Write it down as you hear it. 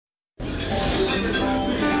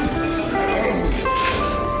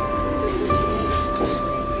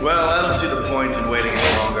Well, I don't see the point in waiting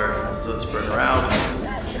any longer, so let's bring her out.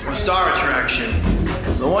 The star attraction,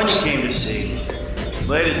 the one you came to see.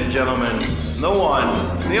 Ladies and gentlemen, the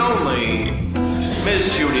one, the only,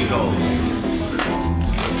 Miss Judy Gold.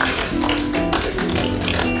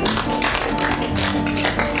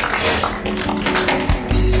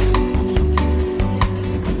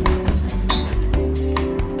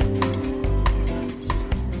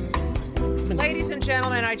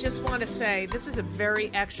 Gentlemen, I just want to say this is a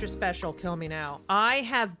very extra special Kill Me Now. I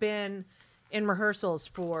have been in rehearsals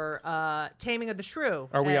for Taming of the Shrew.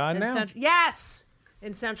 Are we on now? Yes!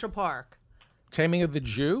 In Central Park. Taming of the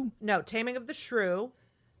Jew? No, Taming of the Shrew.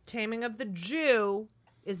 Taming of the Jew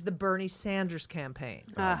is the Bernie Sanders campaign.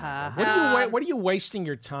 What are you wasting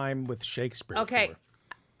your time with Shakespeare for?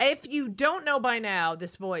 If you don't know by now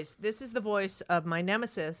this is the voice of my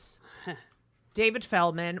nemesis, David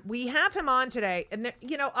Feldman. We have him on today, and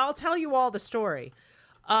I'll tell you all the story.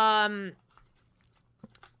 I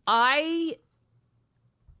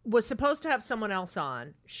was supposed to have someone else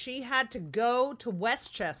on. She had to go to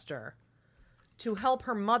Westchester to help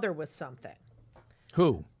her mother with something.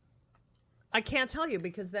 Who? I can't tell you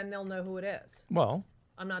because then they'll know who it is. Well,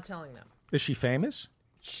 I'm not telling them. Is she famous?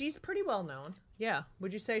 She's pretty well known. Yeah.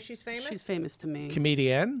 Would you say she's famous? She's famous to me.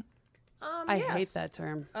 Comedian? I hate that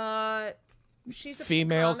term. She's a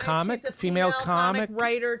female comic. She's a female comic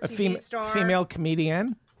writer, TV star. Female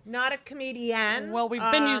comedian. Not a comedian. Well, we've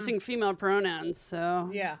been using female pronouns,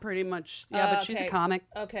 so yeah, pretty much. Yeah, but she's a comic.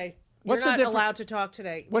 Okay, you're not allowed to talk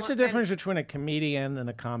today. What's the difference between a comedian and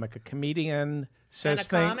a comic? A comedian says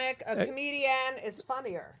things. A comedian is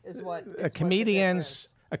funnier, is what. A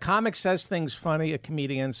comic says things funny. A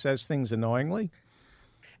comedian says things annoyingly.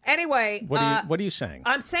 Anyway, what are you saying?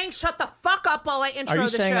 I'm saying shut the fuck up while I intro the show. Are you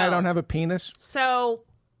saying I don't have a penis? So,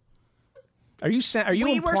 are you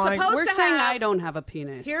implying? We're saying I don't have a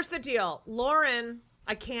penis. Here's the deal, Lauren.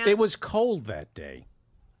 I can't. It was cold that day.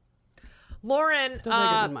 Lauren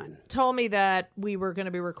told me that we were going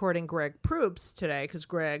to be recording Greg Proops today because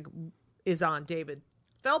Greg is on David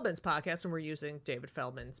Feldman's podcast, and we're using David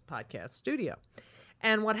Feldman's podcast studio.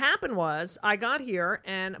 And what happened was I got here,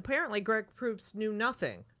 and apparently Greg Proops knew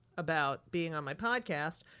nothing about being on my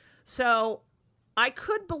podcast. So I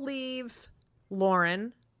could believe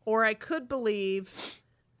Lauren, or I could believe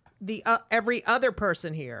the every other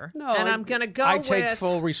person here. No, and I'm going to go I take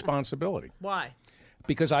full responsibility. Why?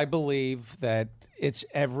 Because I believe that it's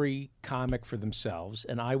every comic for themselves,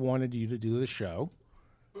 and I wanted you to do the show,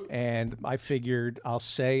 and I figured I'll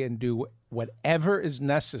say and do whatever is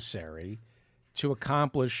necessary to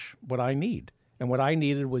accomplish what I need. And what I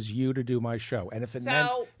needed was you to do my show. And if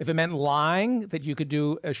it meant lying that you could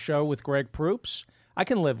do a show with Greg Proops, I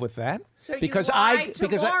can live with that. So because you lied to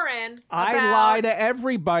Lauren I lie to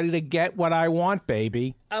everybody to get what I want,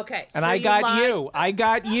 baby. Okay. And I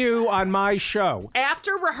got you on my show.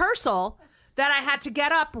 After rehearsal that I had to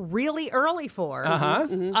get up really early for.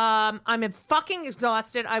 I'm fucking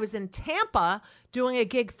exhausted. I was in Tampa doing a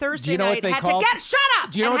gig Thursday night. Shut up!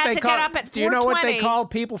 Do you know what they call? Get up at 4:20. Do you know what they call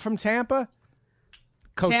people from Tampa?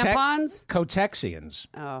 Tampons? Cotexians.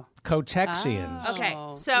 Oh. Cotexians. Okay,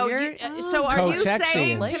 so are you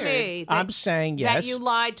saying to me I'm saying yes. that you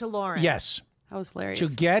lied to Lauren? Yes. That was hilarious. To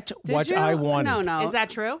get what I wanted. No. Is that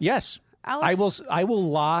true? Yes. Alex? I will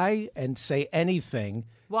lie and say anything.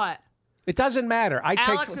 What? It doesn't matter.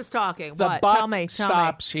 Alex is talking. The what? buck Tell me.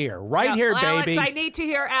 stops here. Right here, baby. Alex, I need to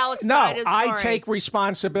hear Alex. No, side of the I story. take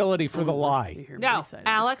responsibility for the lie. No,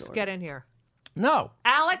 Alex, get in here. No.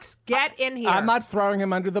 Alex, get in here. I'm not throwing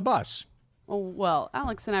him under the bus. Oh, well,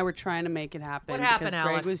 Alex and I were trying to make it happen. What happened, because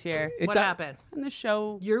Alex? Greg was here. What happened? And the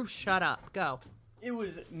show. You shut up. Go. It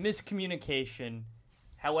was miscommunication.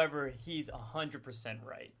 However, he's 100%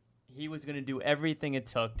 right. He was going to do everything it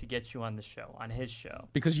took to get you on the show, on his show.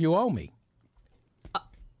 Because you owe me.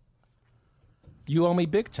 You owe me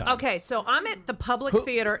big time. Okay, so I'm at the Public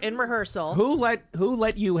Theater in rehearsal. Who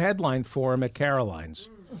let you headline for him at Caroline's?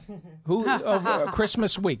 Who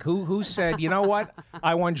Christmas week? Who said, you know what?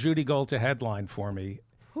 I want Judy Gold to headline for me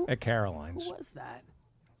at Caroline's. Who was that?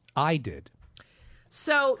 I did.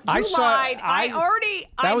 So you lied.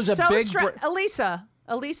 That was a big.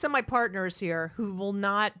 Elisa, my partner, is here, who will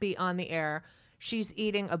not be on the air. She's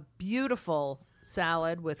eating a beautiful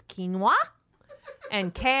salad with quinoa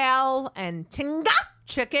and kale and tinga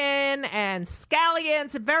chicken and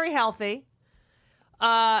scallions. Very healthy.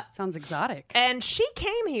 Sounds exotic. And she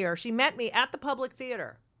came here. She met me at the Public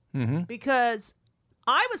Theater because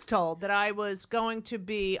I was told that I was going to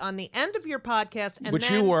be on the end of your podcast, and which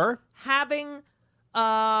then you were having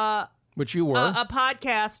which you were a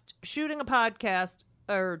podcast, shooting a podcast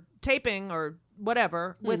or taping or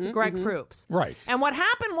whatever with Greg Proops. Right. And what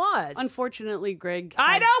happened was, Unfortunately, Greg.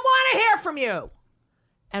 I don't want to hear from you.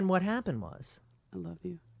 And what happened was, I love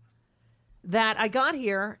you. that I got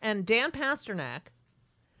here and Dan Pasternak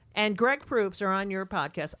and Greg Proops are on your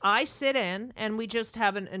podcast. I sit in and we just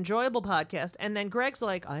have an enjoyable podcast. And then Greg's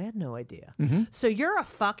like, I had no idea. So you're a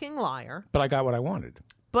fucking liar. But I got what I wanted.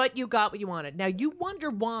 But you got what you wanted. Now you wonder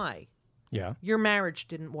why Yeah. your marriage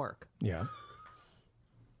didn't work. Yeah.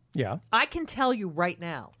 Yeah. I can tell you right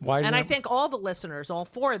now. Why and not? I think all the listeners, all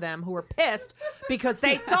 4 of them, who were pissed because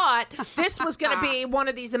they thought this was going to be one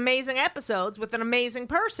of these amazing episodes with an amazing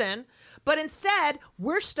person. But instead,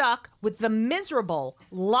 we're stuck with the miserable,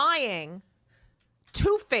 lying,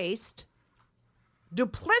 two-faced,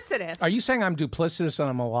 duplicitous. Are you saying I'm duplicitous and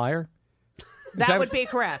I'm a liar? That would be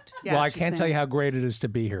correct. Yes. Well, I can't tell you how great it is to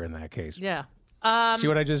be here in that case. Yeah. See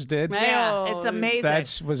what I just did? Yeah, it's amazing.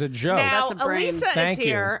 That was a joke. Now, That's a brain. Elisa Thank is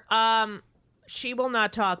you. here. She will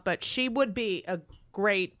not talk, but she would be a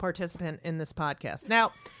great participant in this podcast.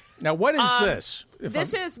 Now, Now, what is this?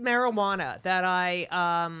 this is marijuana that I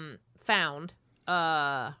found.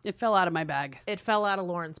 It fell out of my bag. It fell out of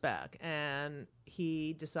Lauren's bag, and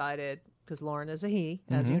he decided, because Lauren is a he,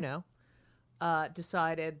 as you know,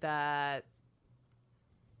 decided that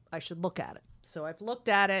I should look at it. So I've looked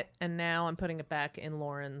at it, and now I'm putting it back in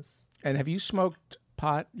Lauren's. And have you smoked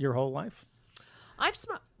pot your whole life? I've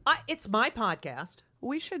smoked. It's my podcast.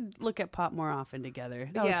 We should look at pot more often together.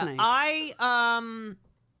 That was nice.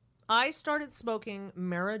 I started smoking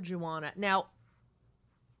marijuana. Now,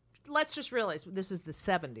 let's just realize this is the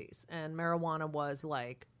 70s, and marijuana was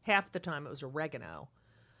like half the time it was oregano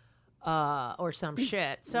or some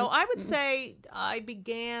shit. So I would say I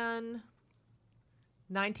began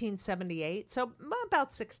 1978, so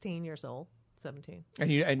about 16 years old, 17.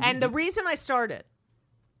 And the reason I started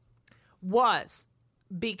was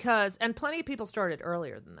because, and plenty of people started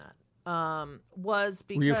earlier than that, was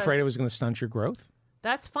because... Were you afraid it was going to stunt your growth?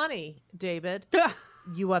 That's funny, David.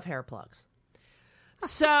 You have hair plugs.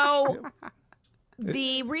 So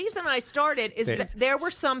the reason I started is that there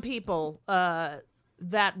were some people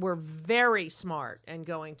that were very smart and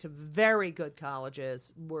going to very good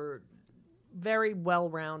colleges, were very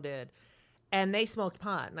well-rounded, and they smoked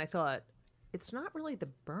pot. And I thought, it's not really the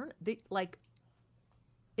burn.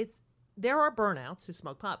 There are burnouts who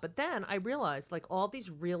smoke pot, but then I realized, like, all these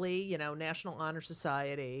really, National Honor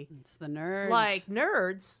Society, It's the nerds. like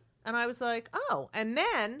nerds, and I was like, oh. And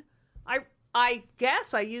then I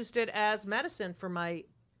guess I used it as medicine for my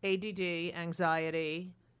ADD,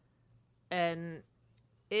 anxiety, and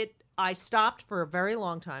I stopped for a very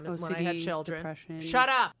long time when I had OCD, children. depression. Shut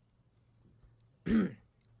up.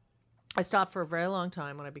 I stopped for a very long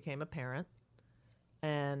time when I became a parent,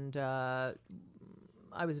 and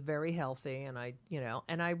I was very healthy, and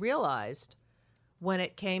I realized when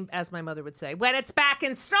it came, as my mother would say, when it's back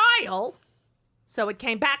in style. So it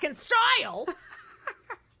came back in style.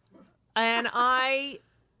 And I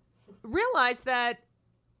realized that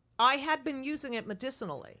I had been using it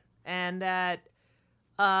medicinally, and that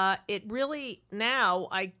it really, now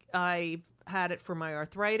I've had it for my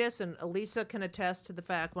arthritis, and Elisa can attest to the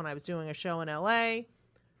fact when I was doing a show in LA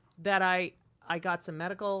that I got some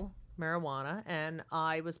medical marijuana, and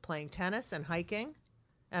I was playing tennis and hiking,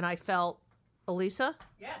 and I felt, Elisa?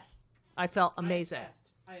 Yes. I felt amazing.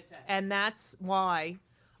 I attest. And that's why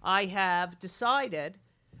I have decided.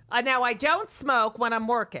 Now, I don't smoke when I'm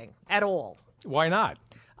working at all. Why not?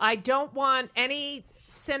 I don't want any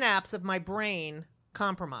synapse of my brain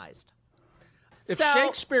compromised. If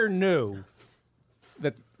Shakespeare knew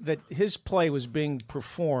that his play was being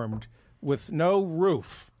performed with no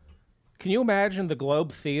roof, can you imagine the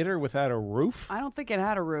Globe Theater without a roof? I don't think it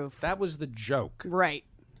had a roof. That was the joke. Right.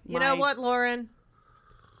 You know what, Lauren?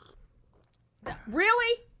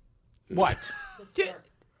 Really? What? Do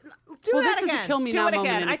Well, that this is a again. kill me Do now it moment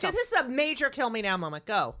again. in itself. This is a major kill me now moment.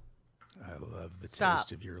 Go. I love the Stop.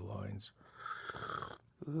 taste of your loins.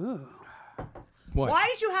 Ooh. What? Why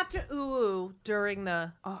did you have to ooh during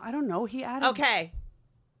the... I don't know. He added. Okay.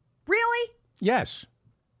 Really? Yes.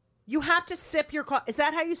 You have to sip your coffee. Is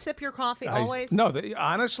that how you sip your coffee always? No,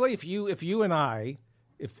 honestly, if you and I,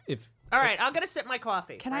 if All right, I'm going to sip my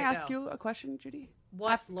coffee. Can I ask you a question, Judy?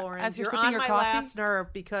 What, Lauren? As you're You're sipping on your my coffee? last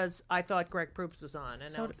nerve because I thought Greg Proops was on, and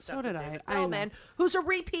So- now it's stuck so with did I. David I know. Feldman, who's a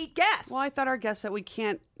repeat guest. Well, I thought our guest that we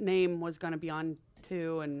can't name was going to be on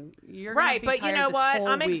too, and you're Right, gonna be but you tired know this what? whole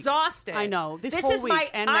I'm week. exhausted. I know. This is whole my.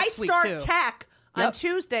 week and I next week, start too. tech on Yep.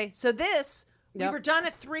 Tuesday, so this we Yep. were done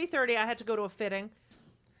at 3:30. I had to go to a fitting.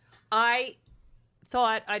 I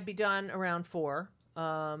thought I'd be done around 4,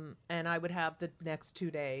 and I would have the next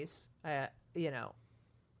 2 days, to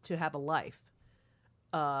have a life.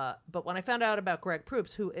 But when I found out about Greg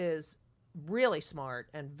Proops, who is really smart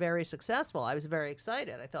and very successful, I was very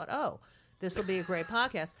excited. I thought, oh, this will be a great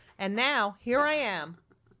podcast. And now here I am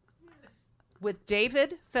with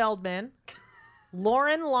David Feldman,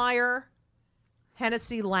 Lauren Lyer,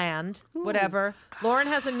 Hennessy Land, whatever. Lauren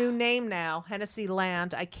has a new name now, Hennessy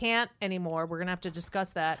Land. I can't anymore. We're going to have to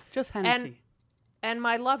discuss that. Just Hennessy. And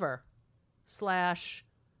my lover /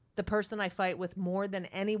 the person I fight with more than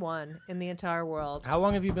anyone in the entire world. How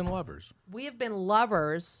long have you been lovers? We have been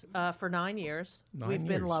lovers for 9 years. 9 We've been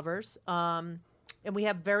years. lovers. And we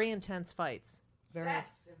have very intense fights. Very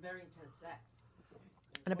intense sex.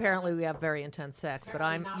 And apparently we have very intense sex, but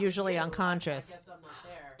I'm usually unconscious I guess I'm not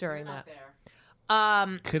there. during You're that.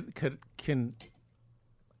 not there. Can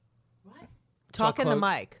What? Talk in the close.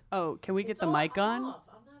 mic. Oh, can we get the mic on? I'm not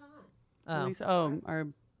on. Oh. Lisa,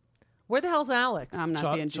 Where the hell's Alex? I'm not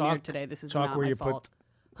Talk- the engineer talk- today. This is talk not where my you put- fault.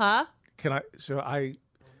 Huh? can I? So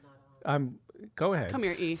I'm. Go ahead. Come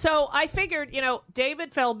here, E. So I figured,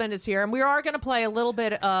 David Feldman is here, and we are going to play a little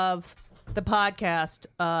bit of the podcast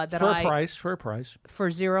that For a price.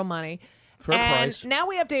 for zero money. For a and price. now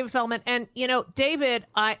we have David Feldman. And, David,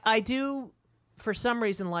 I do, for some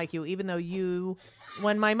reason, like you, even though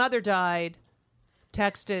when my mother died,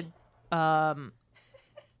 texted,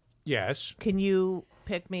 Yes. can you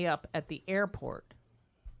pick me up at the airport?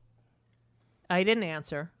 I didn't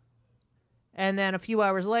answer. And then a few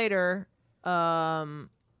hours later, I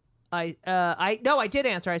did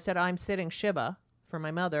answer. I said, I'm sitting Shiva for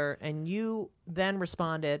my mother. And you then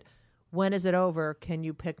responded, when is it over? Can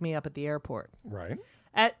you pick me up at the airport? Right.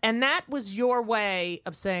 And that was your way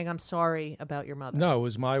of saying, I'm sorry about your mother. No, it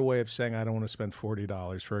was my way of saying I don't want to spend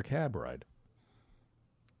 $40 for a cab ride.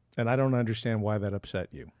 And I don't understand why that upset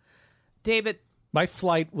you. David. My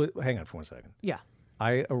flight hang on for 1 second. Yeah.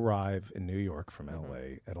 I arrive in New York from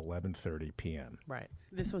L.A. at 11:30 p.m. Right.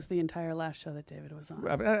 This was the entire last show that David was on. I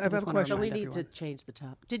have a just wanna question. So we remind need everyone. to change the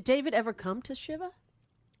topic. Did David ever come to Shiva?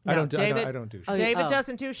 I don't do Oh, shit. David oh.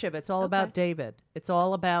 doesn't do Shiva. It's all about David. It's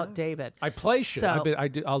all about David. I play shit. So-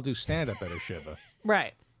 I'll do stand up at a Shiva.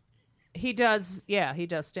 Right. He does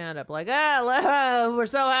stand up like, we're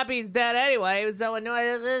so happy he's dead anyway. He was so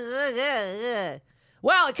annoyed.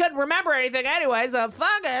 Well, I couldn't remember anything anyway, so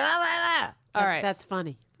fuck it. All right. That's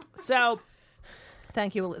funny. So,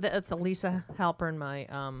 thank you. That's Elisa Halpern, my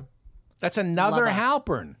That's another Love it.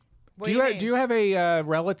 Halpern. What Do do you you mean? do you have a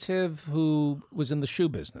relative who was in the shoe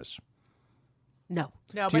business? No.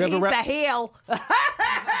 No, Do you but have he's a a heel.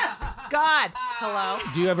 God. Hello.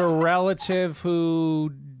 Do you have a relative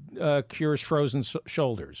who cures frozen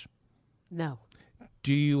shoulders? No.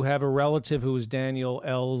 Do you have a relative who is Daniel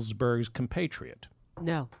Ellsberg's compatriot?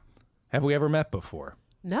 No. Have we ever met before?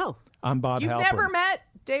 No. I'm Bob You've Halpern. never met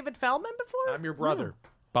David Feldman before? I'm your brother,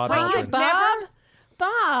 Bob Wait, Halpern. you've never?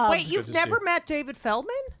 Bob. Wait, you've to never see. met David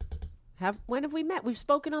Feldman? When have we met? We've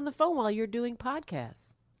spoken on the phone while you're doing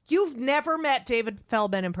podcasts. You've never met David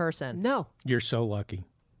Feldman in person? No. You're so lucky.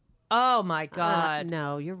 Oh, my God.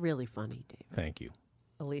 No, you're really funny, Dave. Thank you.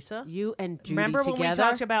 Elisa? You and Judy Remember when together. we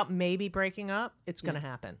talked about maybe breaking up? It's going to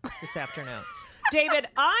happen this afternoon. David,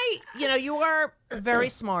 you are very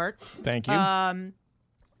smart. Thank you.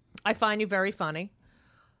 I find you very funny.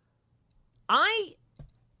 I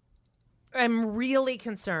am really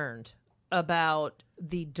concerned about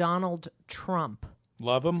the Donald Trump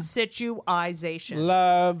Love him. situation.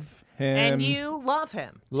 Love him. And you love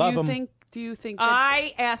him. Love him. Do you think that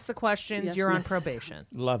I ask the questions. Yes, You're on Mrs. probation.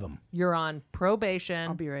 Love him. You're on probation.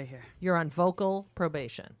 I'll be right here. You're on vocal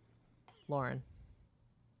probation. Lauren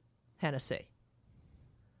Hennessy.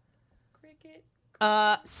 Cricket.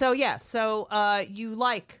 So you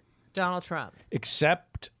like Donald Trump.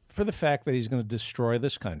 Except for the fact that he's going to destroy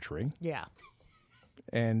this country, Yeah.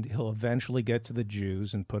 and he'll eventually get to the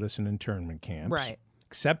Jews and put us in internment camps. Right.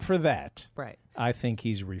 Except for that, Right. I think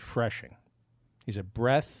he's refreshing. He's a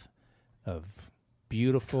breath of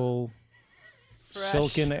beautiful,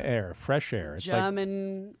 silken air, fresh air. It's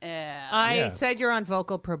German air. I Yeah. said you're on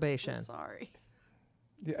vocal probation. Sorry.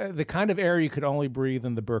 like the kind of air you could only breathe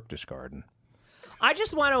in the Berchtesgaden. I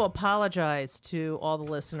just want to apologize to all the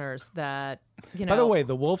listeners that, By the way,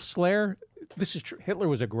 the Wolf Slayer, this is true. Hitler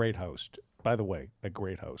was a great host. By the way, a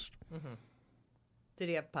great host. Did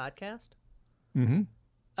he have a podcast? Mm-hmm.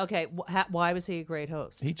 Okay. Why was he a great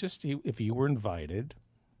host? If you were invited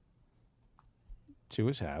to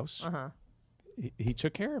his house, he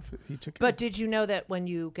took care of it. But did you know that when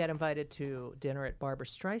you get invited to dinner at Barbara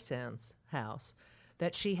Streisand's house,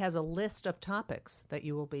 that she has a list of topics that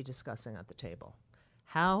you will be discussing at the table?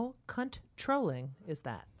 How cunt-trolling is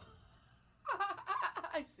that?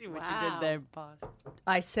 I see what you did there, boss.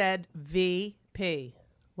 I said VP.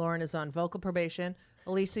 Lauren is on vocal probation.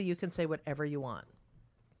 Elisa, you can say whatever you want.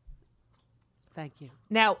 Thank you.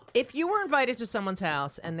 Now, if you were invited to someone's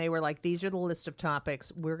house and they were like, these are the list of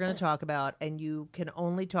topics we're going to talk about, and you can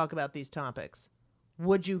only talk about these topics,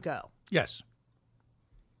 would you go? Yes.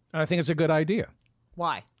 And I think it's a good idea.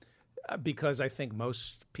 Why? Because I think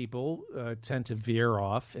most people tend to veer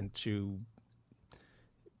off into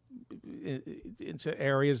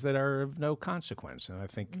areas that are of no consequence. And I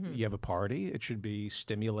think you have a party. It should be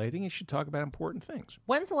stimulating. You should talk about important things.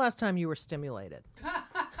 When's the last time you were stimulated?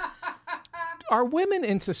 Are women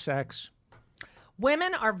into sex?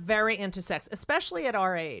 Women are very into sex, especially at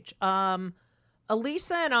our age.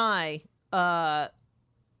 Elisa and I,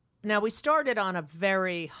 now we started on a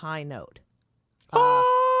very high note.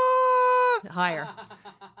 Higher.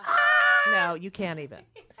 No, you can't even.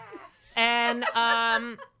 And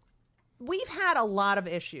we've had a lot of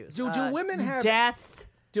issues. Do women have death?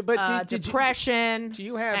 Depression, do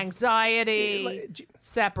you have anxiety,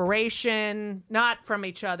 separation, not from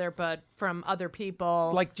each other, but from other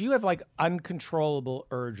people? Like, do you have like uncontrollable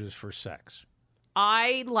urges for sex?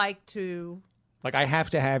 I like to. Like, I have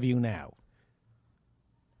to have you now.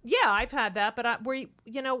 Yeah, I've had that, but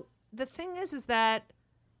the thing is that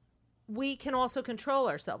we can also control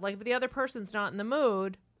ourselves. Like, if the other person's not in the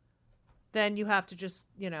mood, then you have to just,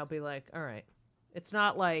 be like, all right. It's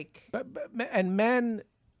not like. And men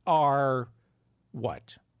are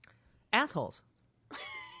what? Assholes.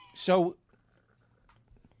 So,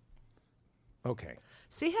 okay.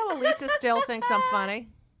 See how Elisa still thinks I'm funny?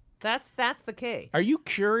 That's the key. Are you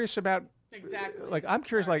curious about? Exactly. Like, I'm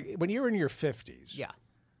curious. Like, when you're in your 50s. Yeah.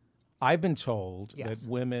 I've been told Yes. that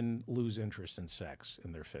women lose interest in sex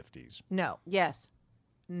in their 50s. No. Yes.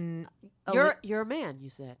 You're a man, you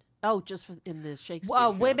said. Oh, just in the Shakespeare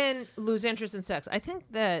show. Women lose interest in sex. I think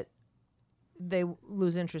that they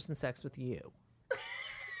lose interest in sex with you.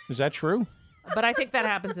 Is that true? But I think that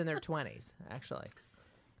happens in their 20s, actually.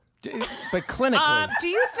 But clinically. Do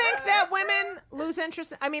you think that women lose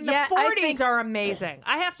interest? I mean, the Yeah, 40s are amazing.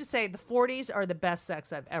 I have to say, the 40s are the best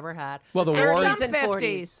sex I've ever had. Well, the and war- some 30s and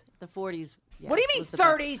 50s. The 40s. Yeah, What do you mean was the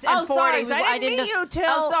best. 30s and 40s? I didn't meet you till.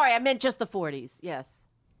 Oh, sorry. I meant just the 40s. Yes.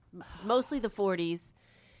 Mostly the 40s.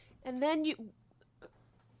 And then you.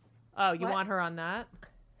 Oh, you What? want her on that?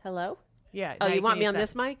 Hello? Yeah. Oh, now you want can me use on that.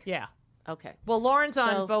 this mic? Yeah. Okay. Well, Lauren's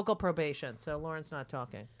on So- vocal probation, so Lauren's not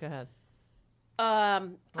talking. Go ahead. I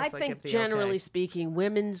Unless I think give the generally okay. speaking,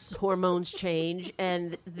 women's hormones change,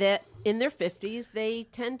 and that in their 50s they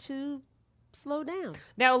tend to slow down.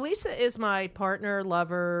 Now, Elisa is my partner,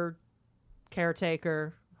 lover,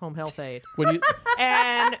 caretaker, home health aide. when you,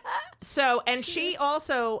 And she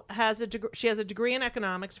also has a degree in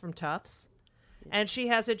economics from Tufts, and she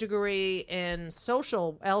has a degree in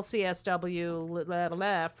social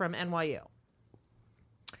LCSW from NYU.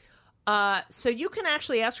 So you can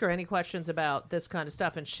actually ask her any questions about this kind of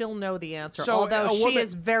stuff, and she'll know the answer. So although a she woman-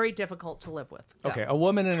 is very difficult to live with. Go. okay, a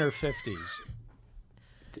woman in her 50s,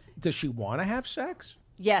 does she want to have sex?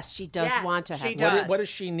 Yes, she does Yes, want to have she sex. does. What does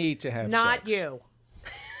she need to have Not sex? you.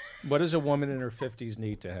 What does a woman in her 50s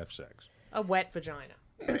need to have sex? A wet vagina.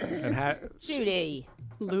 And Judy.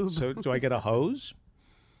 Lube. So do I get a hose?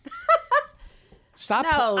 Stop.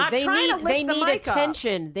 No, I'm they trying to need lift they the need mic up.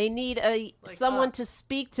 attention. They need someone to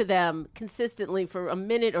speak to them consistently for a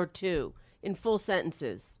minute or two in full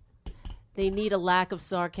sentences. They need a lack of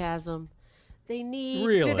sarcasm. They need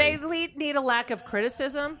Really? Do they need a lack of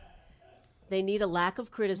criticism? They need a lack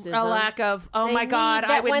of criticism. A lack of, oh They my God, need I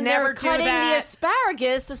that would when never they're do cutting that. the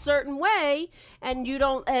asparagus a certain way, and you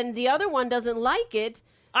don't, and the other one doesn't like it.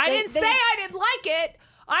 I they- didn't they- say I didn't like it.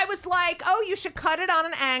 I was like, oh, you should cut it on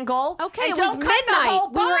an angle. Okay, and it don't was cut the whole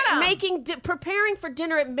midnight. We bottom. were preparing for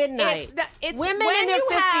dinner at midnight. It's Women when in their you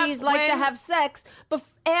have- 50s like to when- have sex,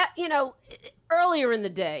 earlier in the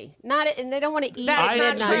day. And they don't want to eat That's at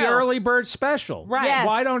not It's midnight. the true. early bird special. Right. Yes.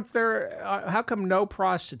 Why don't there? How come no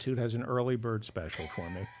prostitute has an early bird special for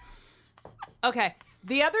me? Okay.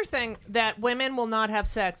 The other thing that women will not have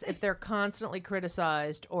sex if they're constantly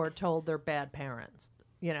criticized or told they're bad parents.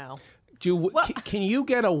 Can you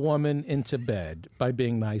get a woman into bed by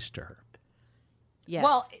being nice to her? Yes.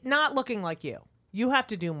 Well, not looking like you. You have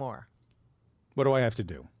to do more. What do I have to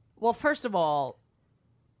do? Well, first of all,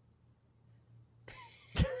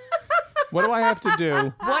 What do I have to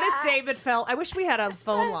do? what is David I wish we had a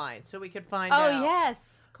phone line so we could find out. oh yes.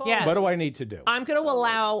 Cool. Yes. What do I need to do? I'm going to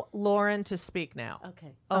allow Lauren to speak now.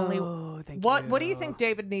 Okay. Only thank what you. What do you think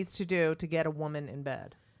David needs to do to get a woman in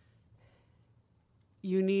bed?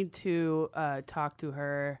 You need to talk to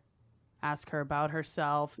her, ask her about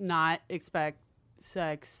herself, not expect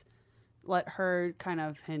sex. Let her kind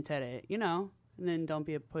of hint at it. and then don't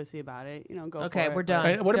be a pussy about it. Go for it. Okay, we're done.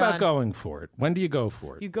 And what about going for it? When do you go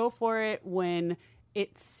for it? You go for it when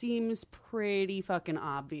it seems pretty fucking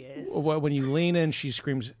obvious. Well, when you lean in, she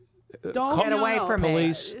screams, Don't Get away from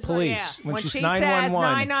police, me. police. Yeah. When she's she 911.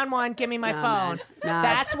 says 911, give me my Nah, phone. man. Nah.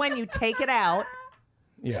 That's when you take it out.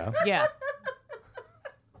 Yeah. Yeah.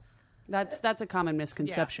 That's a common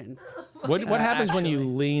misconception. What happens when you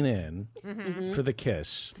actually. lean in for the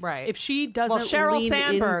kiss? Right. If she doesn't Sheryl lean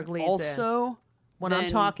Sandberg in leads also, when I'm then-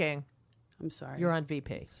 talking, I'm sorry. you're on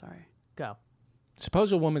VP. Sorry. Go.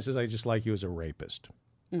 Suppose a woman says, I just like you as a rapist.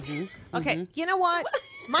 Okay. You know what?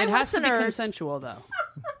 My It has to be listeners. consensual, though.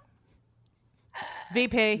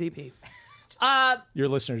 VP. VP. Your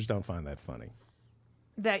listeners don't find that funny.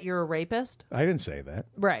 That you're a rapist? I didn't say that.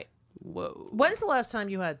 Right. Whoa. When's the last time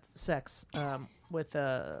you had sex with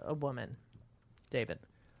a woman, David?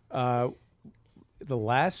 The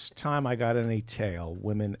last time I got any tail,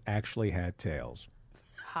 women actually had tails.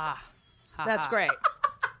 Ha. Ha. That's ha. great.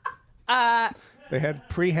 They had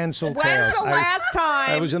prehensile When's tails. the last time?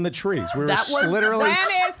 I was in the trees. We were That was- literally When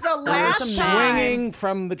is the last time? swinging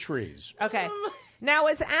from the trees. Okay. Now,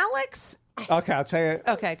 is Alex... Okay, I'll tell you.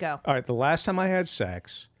 Okay, go. All right, the last time I had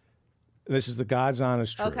sex, this is the God's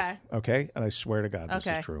honest truth. Okay. Okay? And I swear to God, this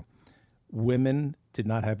Okay. is true. Women did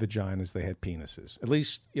not have vaginas, they had penises. At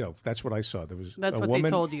least, that's what I saw. There was That's a what they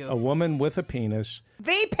woman, told you. A woman with a penis.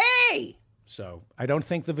 VP! So I don't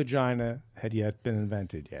think the vagina had yet been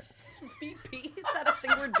invented yet. VP? Is that a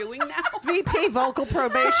thing we're doing now? VP, vocal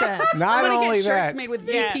probation. Not I'm gonna only get shirts that, made with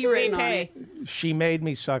Yeah, VP written on VP. it. she made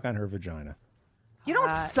me suck on her vagina. You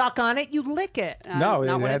don't suck on it, you lick it. No, not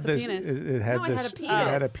it when had it's a this. penis. It had No, it this. had a It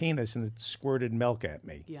had a penis. penis, and it squirted milk at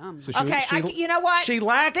me. Yum. So she, Okay, you know what? She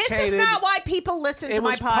lactated. This is not why people listen to It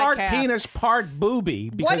my was podcast. part penis, part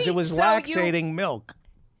booby because do it was you- so you- lactating milk.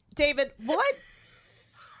 David, what?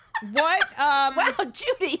 What? Wow,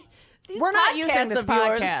 Judy. These We're not using podcasts this of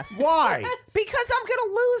yours. podcast. Why? Because I'm going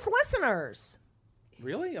to lose listeners.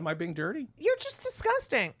 Really? Am I being dirty? You're just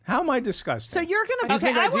disgusting. How am I disgusting? So you're going Do to... you Okay,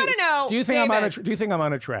 think I do you- want to know, Do you think David, do you think I'm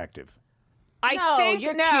unattractive? I No, think...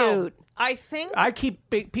 you're no. cute. I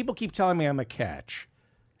think... People keep telling me I'm a catch.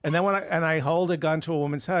 And then when I hold a gun to a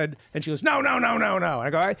woman's head, and she goes, no. And I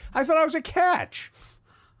go, I thought I was a catch.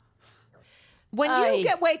 When Aye. you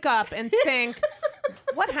wake up and think,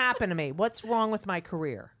 what happened to me? What's wrong with my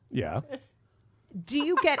career? Yeah. Do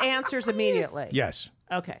you get answers immediately? Yes.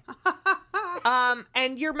 Okay.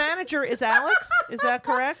 And your manager is Alex? Is that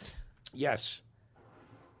correct? Yes.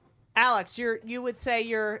 Alex, you would say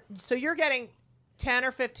you're getting 10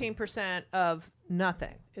 or 15% of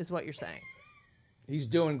nothing is what you're saying. He's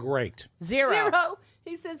doing great. Zero.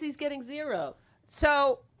 He says he's getting 0.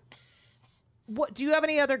 So what do you have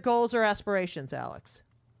any other goals or aspirations, Alex?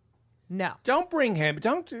 No. Don't bring him.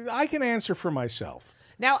 I can answer for myself.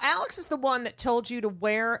 Now, Alex is the one that told you to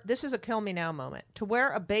wear, this is a kill me now moment, to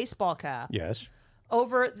wear a baseball cap Yes.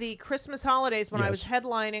 over the Christmas holidays when I was Yes.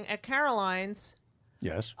 headlining at Caroline's.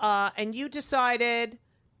 Yes. And you decided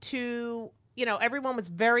to, everyone was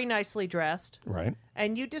very nicely dressed. Right.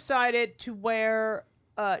 And you decided to wear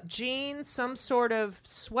jeans, some sort of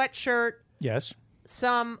sweatshirt, Yes.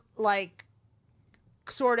 some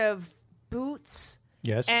sort of boots,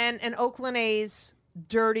 Yes. and an Oakland A's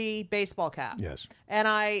dirty baseball cap. Yes. And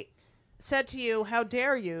I said to you, how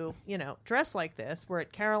dare you, dress like this? We're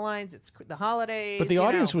at Caroline's, it's the holidays. But the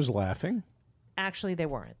audience was laughing. Actually, they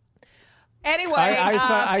weren't. Anyway, I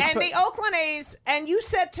thought- the Oakland A's, and you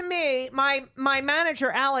said to me, my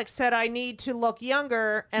manager, Alex, said I need to look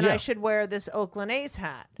younger and Yeah. I should wear this Oakland A's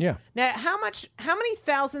hat. Yeah. Now, how many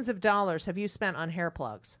thousands of dollars have you spent on hair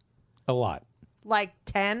plugs? A lot. Like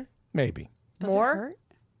 10? Maybe. Does More? it hurt?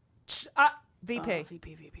 VP.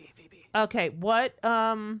 VP. Okay, what,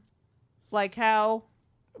 how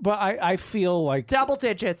But I feel like double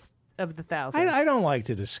digits of the thousands? I don't like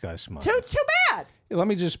to discuss money. Too bad. Let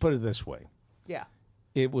me just put it this way. Yeah.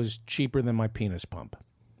 It was cheaper than my penis pump.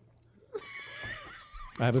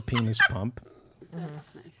 I have a penis pump.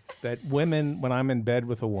 Nice. That women, when I'm in bed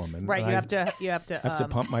with a woman, Right, and you I have to have to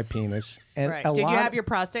pump my penis. And Right. a Did you lot- have your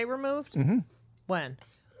prostate removed? Mm-hmm. When?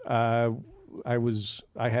 I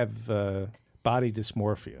have body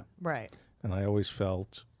dysmorphia, Right. and I always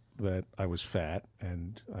felt that I was fat,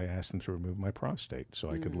 and I asked them to remove my prostate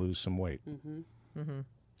so I could lose some weight.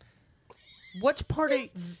 What part of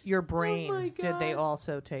your brain my did they God.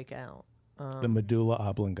 also take out? The medulla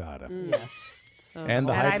oblongata Yes. So, and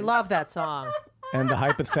the And I hypo- love that song. and the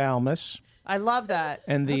hypothalamus. I love that.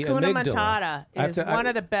 And the Hakuna amygdala. Matata I have is to- one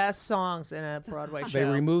of the best songs in a Broadway show. They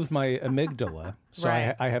removed my amygdala, so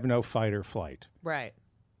Right. I have no fight or flight. Right.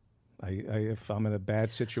 If I'm in a bad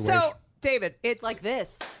situation, So David, it's like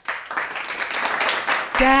this.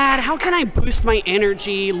 Dad, how can I boost my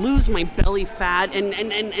energy, lose my belly fat,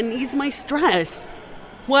 and ease my stress?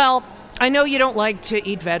 Well, I know you don't like to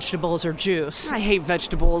eat vegetables or juice. I hate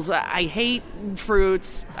vegetables. I hate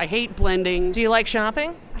fruits. I hate blending. Do you like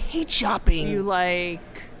shopping? I hate shopping. Do you like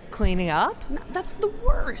cleaning up? No, that's the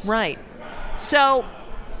worst. Right. So,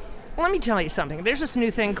 let me tell you something. There's this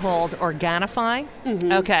new thing called Organifi.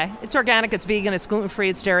 Mm-hmm. Okay. It's organic, it's vegan, it's gluten-free,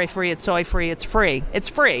 it's dairy-free, it's soy-free, it's free. It's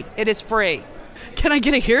free. It is free. Can I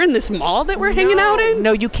get it here in this mall that we're hanging out in?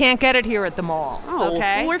 No, you can't get it here at the mall. Oh,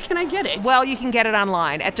 okay. Well, where can I get it? Well, you can get it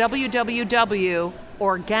online at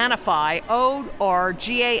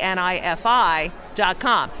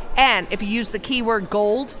www.organifi.com. And if you use the keyword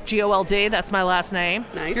GOLD, G-O-L-D, that's my last name,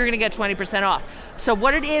 nice. You're going to get 20% off. So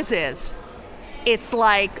what it is it's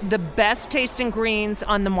like the best tasting greens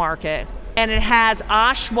on the market. And it has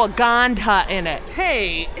ashwagandha in it.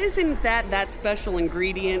 Hey, isn't that special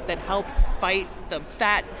ingredient that helps fight the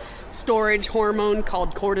fat storage hormone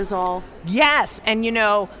called cortisol? Yes, and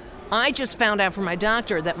I just found out from my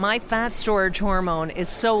doctor that my fat storage hormone is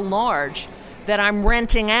so large that I'm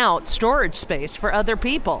renting out storage space for other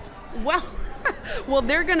people. Well,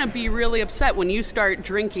 they're going to be really upset when you start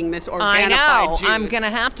drinking this Organifi juice. I'm going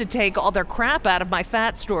to have to take all their crap out of my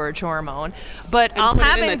fat storage hormone, but I'll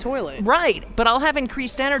put it in the toilet. Right, but I'll have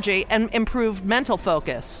increased energy and improved mental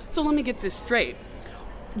focus. So let me get this straight.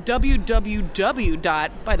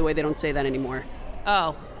 www. By the way, they don't say that anymore.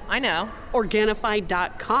 Oh, I know.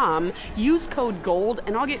 Organifi.com. Use code GOLD,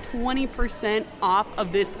 and I'll get 20% off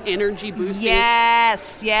of this energy boosting.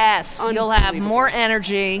 Yes. You'll have more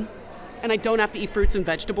energy. And I don't have to eat fruits and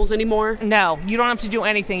vegetables anymore? No, you don't have to do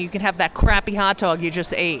anything. You can have that crappy hot dog you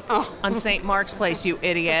just ate on St. Mark's Place, you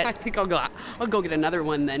idiot. I think I'll go get another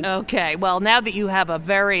one then. Okay, well, now that you have a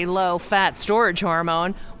very low fat storage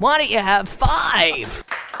hormone, why don't you have 5?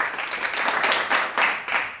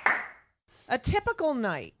 A typical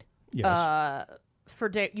night. Yes. For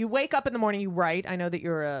day, you wake up in the morning, you write. I know that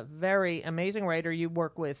you're a very amazing writer. You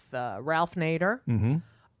work with Ralph Nader. Mm-hmm.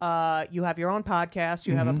 You have your own podcast.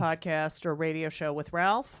 You have a podcast or radio show with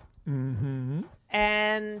Ralph. Mm-hmm.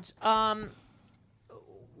 And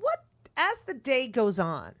what as the day goes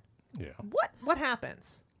on? Yeah. What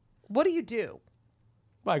happens? What do you do?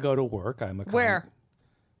 I go to work. I'm a Where?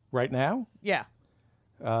 Right now? Yeah.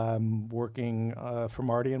 Working for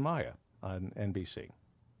Marty and Maya on NBC.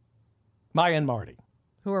 Maya and Marty.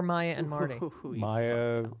 Who are Maya and Marty?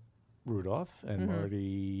 Maya Rudolph and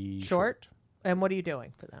Marty Short. And what are you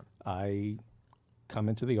doing for them? I come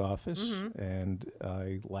into the office and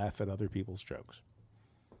I laugh at other people's jokes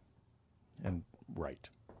and write.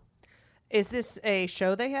 Is this a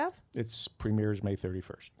show they have? It's premieres May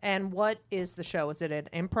 31st. And what is the show? Is it an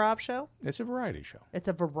improv show? It's a variety show. It's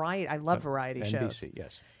a variety. I love variety shows. NBC,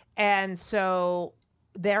 yes. And so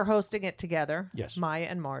they're hosting it together. Yes. Maya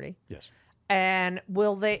and Marty. Yes. And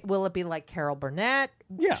will it be like Carol Burnett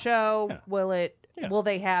show? Yeah. Will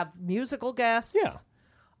they have musical guests?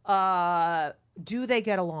 Yeah. Do they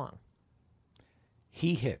get along?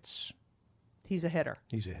 He hits. He's a hitter.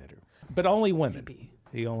 But only women.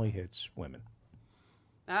 He only hits women.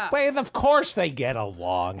 But of course they get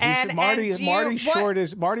along. Marty Short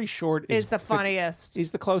is the funniest.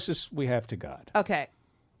 He's the closest we have to God. Okay.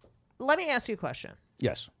 Let me ask you a question.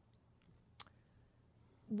 Yes.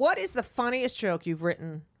 What is the funniest joke you've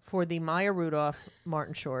written for the Maya Rudolph,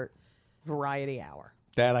 Martin Short Variety Hour?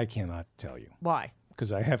 That I cannot tell you. Why?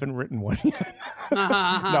 Because I haven't written one yet. No,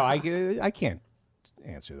 I can't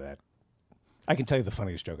answer that. I can tell you the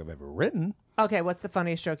funniest joke I've ever written. Okay, what's the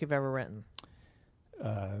funniest joke you've ever written?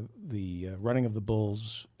 The running of the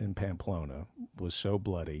bulls in Pamplona was so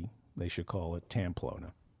bloody, they should call it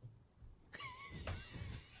Tamplona.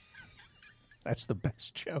 That's the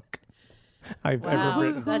best joke I've ever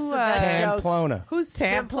written. That's the best Tamplona. Joke. Who's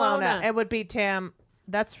Tamplona? It would be Tam.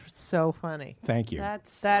 That's so funny. Thank you.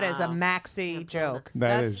 That is a maxi joke.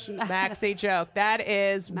 That's maxi joke. That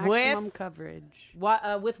is maximum with coverage.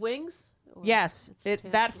 What with wings? Yes,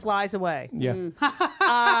 that flies away. Yeah.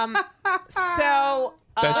 So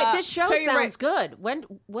wait, this show sounds good.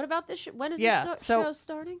 What about this? When is this show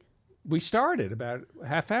starting? We started about a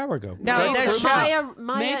half hour ago. No, there's Maya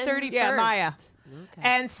May 31st. Yeah, Maya. Okay.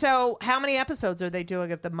 And so, how many episodes are they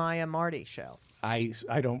doing of the Maya Marty show? I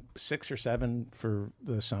don't 6 or 7 for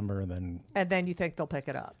the summer, and then you think they'll pick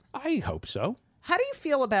it up? I hope so. How do you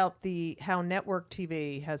feel about how network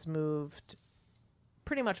TV has moved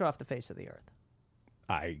pretty much off the face of the earth?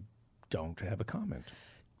 I don't have a comment.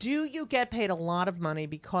 Do you get paid a lot of money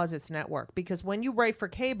because it's network? Because when you write for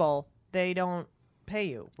cable, they don't pay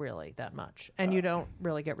you really that much, and you don't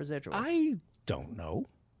really get residuals. I don't know.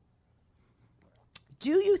 Do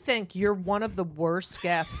you think you're one of the worst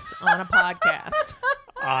guests on a podcast?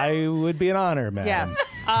 I would be an honor, man. Yes.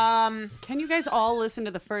 Can you guys all listen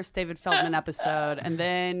to the first David Feldman episode and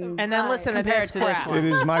then listen to compare this it to this crap? one? It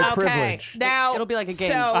is my Okay. privilege. Now It'll be like a game.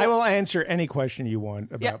 So, I will answer any question you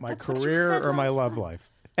want about my that's what you career said or my last love time. life.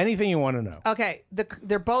 Anything you want to know. okay,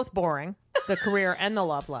 they're both boring, the career and the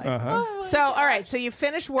love life. So, all right, so you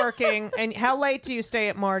finish working, and how late do you stay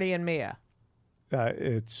at Marty and Mia?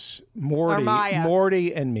 It's Morty, Maya.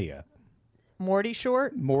 Morty and Mia. Morty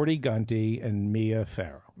Short? Morty Gunty and Mia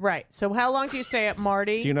Farrow. Right. So how long do you stay at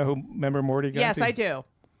Marty? Do you know who? Remember Morty Gunty? Yes, I do.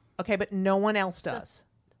 Okay, but no one else does.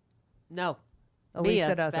 No. Elisa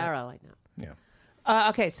Mia doesn't. Farrow, I know. Yeah.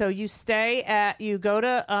 Okay, so you go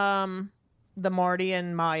to the Marty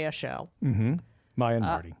and Maya show. Maya and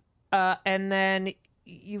Marty. And then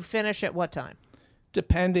you finish at what time?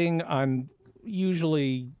 Depending on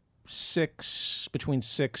usually between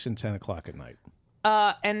 6 and 10 o'clock at night.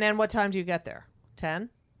 And then what time do you get there? 10?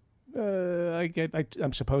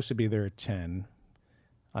 I'm supposed to be there at 10.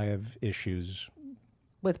 I have issues.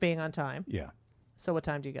 With being on time? Yeah. So what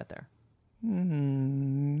time do you get there?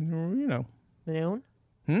 You know. Noon?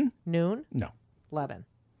 Noon? No. 11.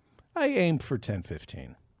 I aim for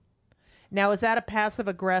 10:15. Now, is that a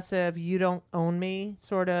passive-aggressive, you don't own me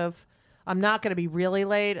sort of, I'm not going to be really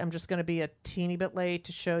late, I'm just going to be a teeny bit late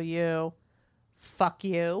to show you, fuck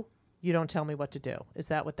you, you don't tell me what to do. Is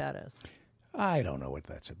that what that is? I don't know what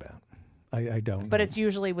that's about. I don't But know. it's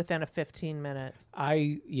usually within a 15-minute.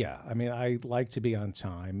 I mean, I like to be on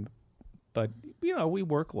time, but, we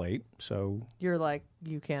work late, so. You're like,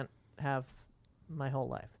 you can't have my whole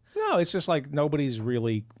life. No, it's just like nobody's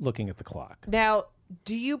really looking at the clock. Now,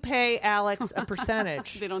 do you pay Alex a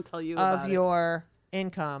percentage They don't tell you of about your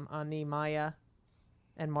income on the Maya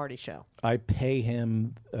and Marty show? I pay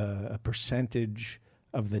him a percentage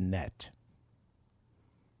of the net.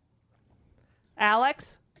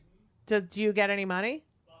 Alex, do you get any money?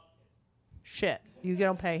 Shit, you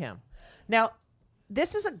don't pay him. Now,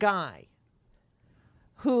 this is a guy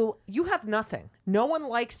who you have nothing. No one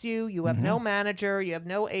likes you. You have no manager. You have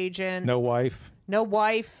no agent. No wife. No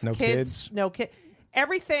wife. No kids. No kid.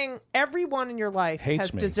 Everyone in your life Hates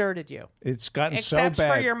has me. deserted you. It's gotten Except so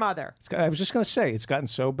bad. for your mother. I was just going to say, it's gotten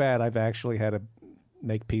so bad, I've actually had to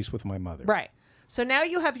make peace with my mother. Right. So now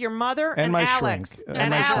you have your mother and my Alex. shrink. And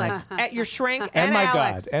my Alex. At your shrink And my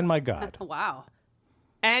Alex. God. And my God. it. Wow.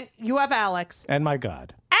 And you have Alex. And my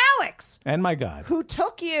God. Alex! And my God. Who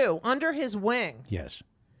took you under his wing Yes.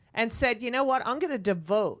 and said, you know what? I'm going to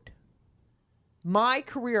devote my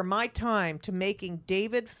career, my time to making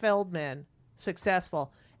David Feldman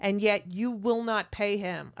successful. And yet you will not pay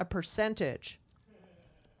him a percentage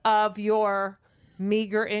of your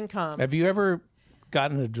meager income. Have you ever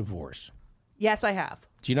gotten a divorce? Yes, I have.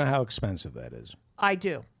 Do you know how expensive that is? I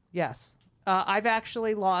do. Yes. I've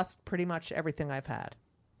actually lost pretty much everything I've had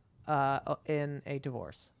in a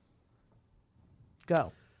divorce.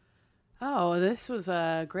 Go. Oh, this was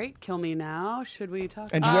a great Kill Me Now. Should we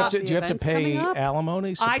talk And about do you have to events pay coming up?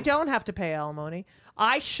 alimony? I don't have to pay alimony.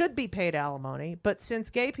 I should be paid alimony, but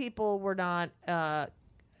since gay people were not,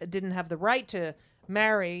 didn't have the right to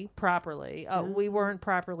marry properly, we weren't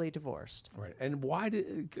properly divorced. Right. And why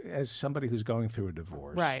as somebody who's going through a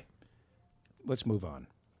divorce? Right. Let's move on.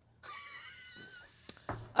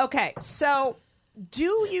 Okay. So,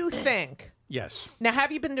 do you think? Yes. Now,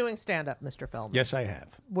 have you been doing stand-up, Mr. Feldman? Yes, I have.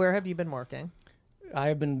 Where have you been working? I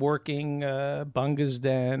have been working Bunga's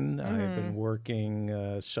Den. I have been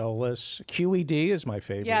working Solace. QED is my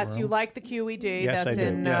favorite Yes, room. you like the QED. Yes, That's I do,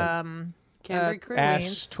 in yeah. Cambry Crew.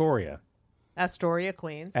 Astoria. Astoria,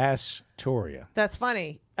 Queens. Astoria. That's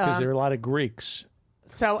funny. Because there are a lot of Greeks.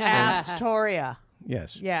 So Astoria.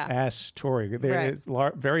 Yes. Yeah. Astoria. There's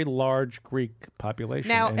very large Greek population.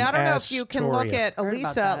 Now, in I don't know if you can look Astoria. at Heard about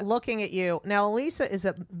Elisa that. looking at you. Now, Elisa is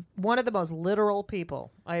one of the most literal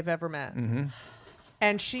people I've ever met. Mm-hmm.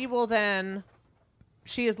 And she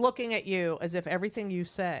is looking at you as if everything you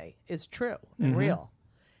say is true Mm-hmm. and real.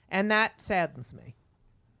 And that saddens me.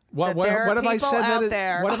 What there are have I people said out that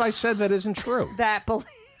there- what have I said that isn't true? That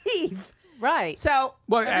believe. Right. So,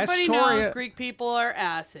 Well, Everybody Astoria. knows Greek people are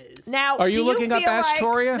asses. now, Are you do looking up feel like-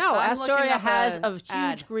 Astoria? No, I'm looking Astoria up has a a huge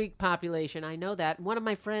ad. Greek population. I know that. One of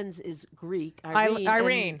my friends is Greek.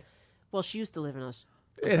 Irene. and- well, she used to live in us.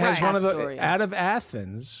 It has one of the Astoria. out of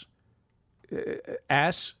Athens.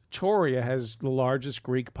 Astoria has the largest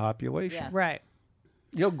Greek population. Yes. Right.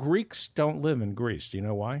 Greeks don't live in Greece. Do you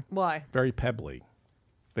know why? Why? Very pebbly.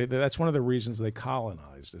 That's one of the reasons they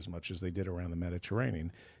colonized as much as they did around the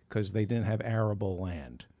Mediterranean, because they didn't have arable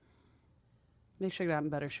land. They should have gotten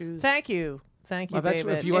better shoes. Thank you, Well,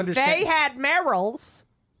 David. if you If understand- they had Merrills,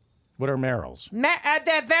 What are Merrills?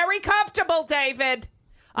 they're very comfortable, David.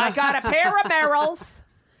 I got a pair of Merrills,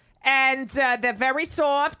 and they're very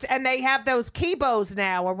soft, and they have those Kibos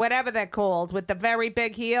now, or whatever they're called, with the very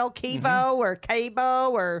big heel, Kivo or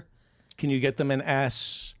Cabo, or... Can you get them in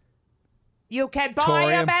S? You can buy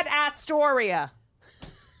them at Astoria.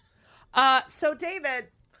 So, David...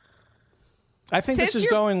 I think this is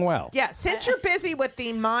going well. Yeah, since you're busy with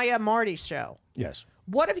the Maya Marty show, Yes.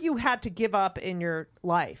 what have you had to give up in your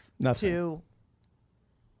life? Nothing.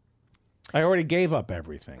 I already gave up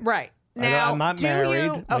everything. Right. Now, I'm not do married.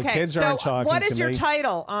 You, My okay, kids so aren't talking what is to your me.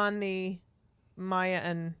 title on the Maya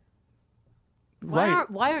and... Why aren't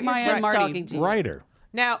Maya your and kids Marty. talking to you? Writer.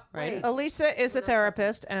 Now, Right. Elisa is a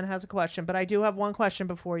therapist and has a question, but I do have one question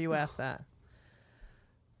before you ask that.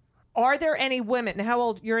 Are there any women... How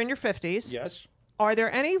old? You're in your 50s. Yes. Are there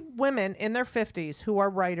any women in their 50s who are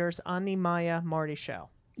writers on the Maya Marty show?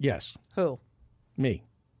 Yes. Who? Me.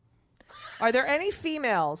 Are there any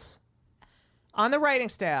females on the writing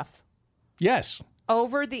staff Yes.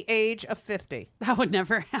 over the age of 50? That would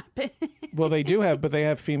never happen. Well, they do have, but they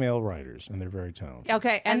have female writers, and they're very talented.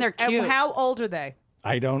 Okay, And they're cute. how old are they?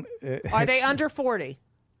 I don't. Are they it's- under 40?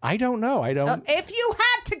 I don't know. I don't. If you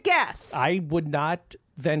had to guess. I would not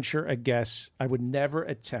venture a guess. I would never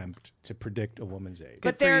attempt to predict a woman's age.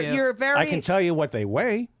 But for you. you're very... I can tell you what they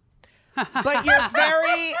weigh. But you're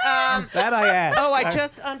very... That I asked. Oh, I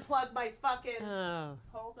just unplugged my fucking... Oh.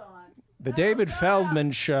 Hold on. The David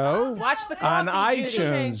Feldman Show Watch the on coffee, Judy.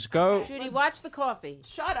 iTunes. Go. Judy, watch the coffee.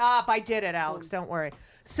 Shut up. I did it, Alex. Don't worry.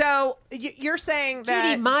 So you're saying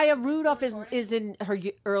that... Judy, Maya Rudolph is in her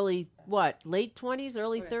early, late 20s,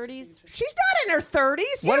 early 30s? She's not in her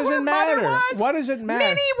 30s. What You know does who it her mother matter? was? What does it matter?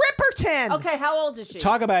 Minnie Ripperton. Okay, how old is she?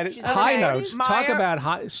 Talk about it. She's High okay. notes. Talk Maya- about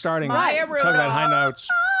high, starting. Maya Talk about high Rudolph. notes.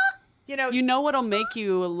 You know, You know what'll make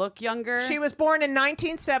you look younger? she was born in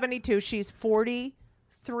 1972. She's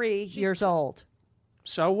 43 years old.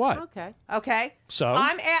 So what? Okay. Okay? So?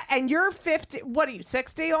 And you're 50. What are you,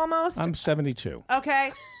 60 almost? I'm 72.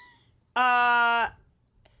 Okay.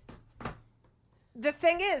 The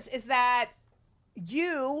thing is that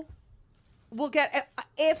you will get...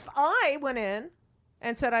 If I went in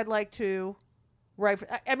and said I'd like to write...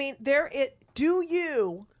 I mean, do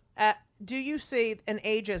you see an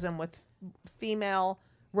ageism with female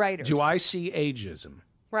writers? Do I see ageism?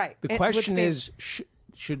 Right. The question is,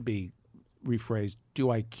 should be rephrased, do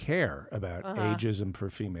I care about ageism for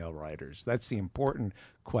female writers? That's the important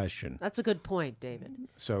question. That's a good point, David.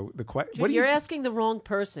 So the question... Judy, you're asking the wrong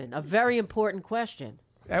person. A very important question.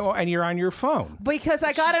 And you're on your phone. Because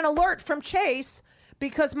I got an alert from Chase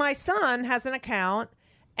because my son has an account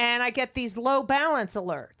and I get these low balance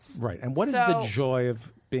alerts. Right. And what is the joy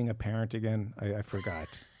of being a parent again? I forgot.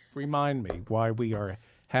 Remind me why we are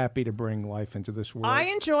happy to bring life into this world. I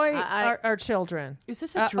enjoy our children. Is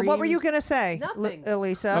this a dream? What were you going to say, Nothing.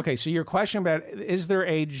 Elisa? Okay, so your question about is there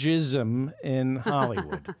ageism in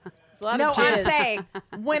Hollywood? It's a lot No, of I'm jizz. saying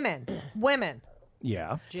women.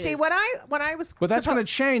 Yeah. See, when I was... But that's going to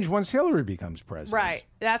change once Hillary becomes president. Right.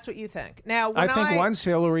 That's what you think. Now, I think once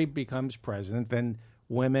Hillary becomes president, then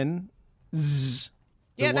women... that's...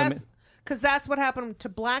 Because that's what happened to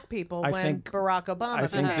black people when Barack Obama... I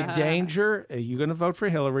think the danger... You're going to vote for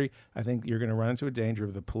Hillary. I think you're going to run into a danger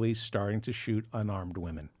of the police starting to shoot unarmed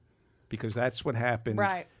women. Because that's what happened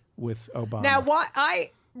with Obama. Now, what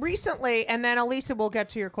I... Recently, and then Elisa will get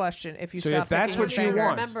to your question if you So stop if that's thinking what you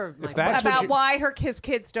younger. want, if that's about what you, why his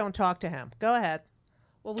kids don't talk to him. Go ahead.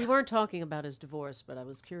 Well, we weren't talking about his divorce, but I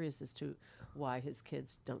was curious as to why his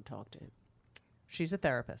kids don't talk to him. She's a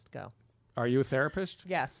therapist. Go. Are you a therapist?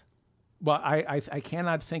 Yes. Well, I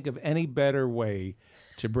cannot think of any better way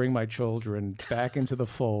to bring my children back into the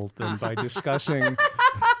fold than by discussing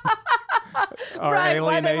our alienation.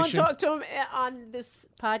 Why they won't talk to him on this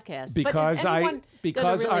podcast? Because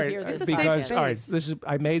all right, It's a safe space. all right, this is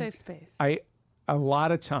I made safe space. a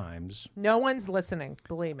lot of times No one's listening.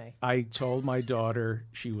 Believe me. I told my daughter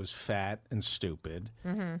she was fat and stupid,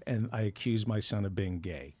 and I accused my son of being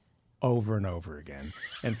gay over and over again.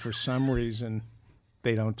 And for some reason,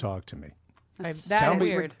 they don't talk to me. That Tell is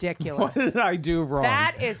me- ridiculous. What did I do wrong?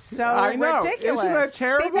 That is so I know. ridiculous. Isn't that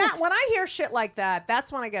terrible? See, when I hear shit like that,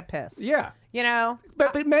 that's when I get pissed. Yeah. You know?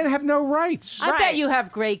 But men have no rights. I bet you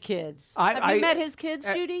have great kids. Have I- you met his kids,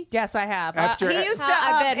 Judy? Yes, I have. After- he used to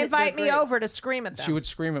I bet invite they're me great. over to scream at them. She would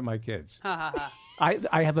scream at my kids. I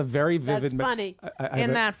have a very vivid... That's funny. I have in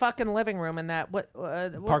a- that fucking living room in that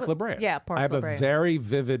Park La Brea. Yeah, Park I have La a Brea. very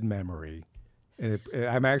vivid memory. And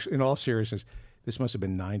I'm actually, in all seriousness, This must have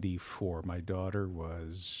been 94. My daughter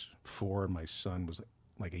was 4 and my son was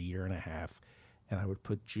like a year and a half. And I would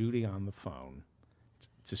put Judy on the phone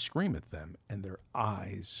to scream at them, and their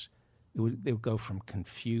eyes, they would go from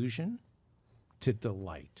confusion to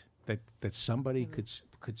delight that somebody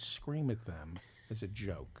could scream at them as a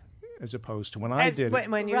joke, as opposed to when I did it.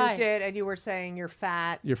 When you did, and you were saying you're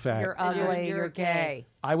fat, you're ugly, you're gay.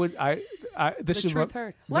 This is truth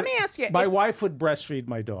hurts. Let me ask you. My wife would breastfeed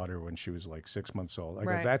my daughter when she was like 6 months old. I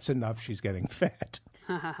go, that's enough. She's getting fat.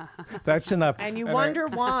 That's enough. And you wonder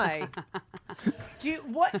why.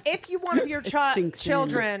 If one of your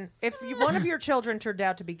children turned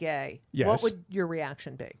out to be gay, yes. What would your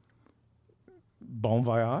reaction be? Bon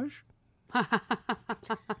voyage.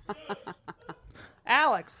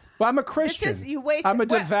 Alex. Well, I'm a Christian. I'm a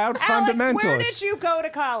devout fundamentalist. Alex, where did you go to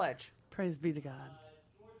college? Praise be to God.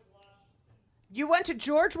 You went to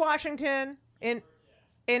George Washington in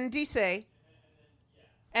D.C.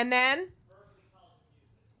 And then?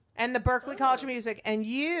 And the Berklee College of Music. And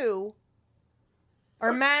you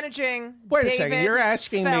are managing Wait David a second. You're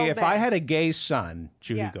asking Feldman. me if I had a gay son,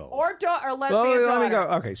 Judy Gold. Or lesbian daughter. Let me go.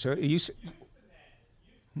 Okay, so you...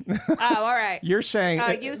 Oh, all right. You're saying...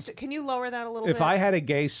 can you lower that a little bit? If I had a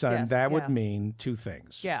gay son, that would mean two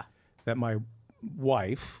things. Yeah. That my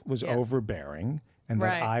wife was overbearing and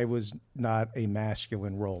that I was not a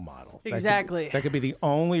masculine role model. Exactly. That could be the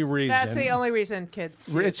only reason. That's the only reason kids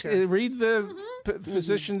do read the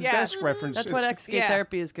physician's desk reference. That's what ex-gay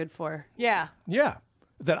therapy is good for. Yeah. Yeah.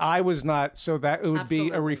 That I was not, so that it would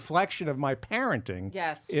be a reflection of my parenting.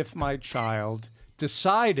 Yes. If my child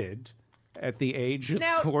decided at the age of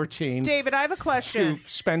 14, David, I have a question. to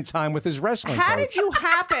spend time with his wrestling coach. How did you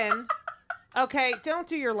happen? Okay, don't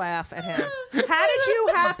do your laugh at him. How did you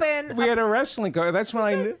happen? We had a wrestling coach. That's when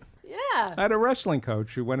I knew. Yeah. I had a wrestling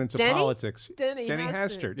coach who went into politics. Denny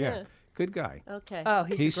Hastert. Yeah. Good guy. Okay. Oh,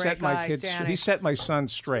 he's a great set guy, my kids. Danny. He set my son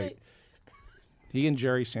straight. He and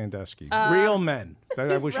Jerry Sandusky, real men.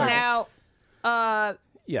 I wish now.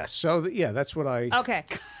 Yes. So that's what I. Okay.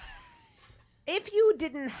 If you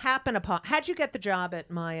didn't happen upon, how'd you get the job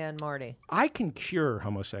at Maya and Marty? I can cure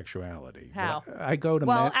homosexuality. How? I go to.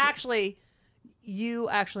 Well, actually, you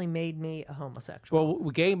actually made me a homosexual.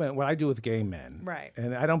 Well, gay men. What I do with gay men, right?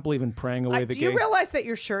 And I don't believe in praying away the gay. Do you realize that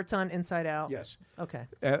your shirt's on inside out? Yes. Okay.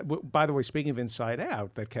 By the way, speaking of Inside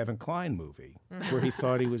Out, that Kevin Kline movie where he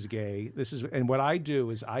thought he was gay. And what I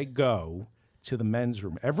do is I go to the men's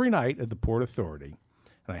room every night at the Port Authority,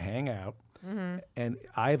 and I hang out. Mm-hmm. And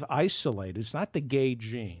I've isolated. It's not the gay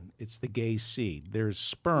gene; it's the gay seed. There's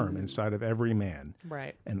sperm inside of every man.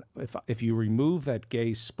 Right. And if you remove that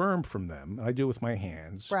gay sperm from them, I do it with my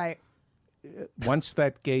hands. Right. Once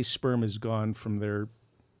that gay sperm is gone from their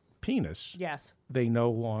penis, yes, they no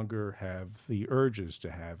longer have the urges to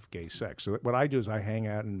have gay sex. So what I do is I hang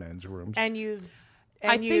out in men's rooms. And you.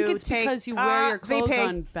 I think it's because you wear your clothes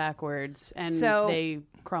on backwards and they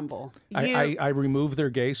crumble. I remove their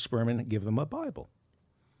gay sperm and give them a Bible.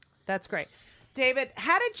 That's great. David,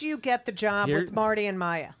 how did you get the job with Marty and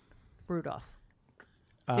Maya Rudolph?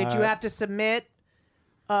 Did you have to submit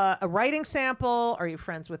a writing sample? Are you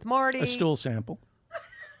friends with Marty? A stool sample.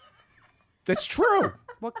 That's true.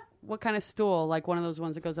 What kind of stool? Like one of those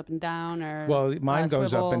ones that goes up and down, or well, mine goes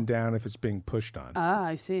swivel? up and down if it's being pushed on. Ah,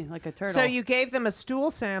 I see, like a turtle. So you gave them a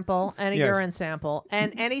stool sample and a urine sample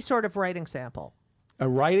and any sort of writing sample. A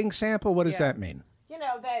writing sample? What does that mean? You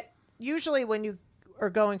know that usually when you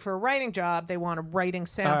are going for a writing job, they want a writing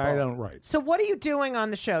sample. I don't write. So what are you doing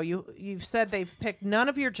on the show? You've said they've picked none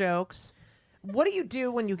of your jokes. What do you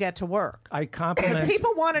do when you get to work? I compliment. Because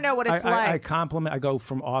people want to know what it's like. I compliment. I go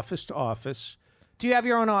from office to office. Do you have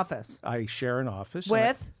your own office? I share an office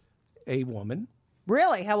with a woman.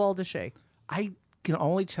 Really? How old is she? I can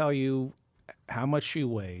only tell you how much she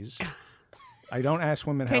weighs. I don't ask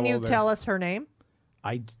women how old they are. Can you tell us her name?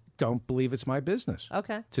 I don't believe it's my business.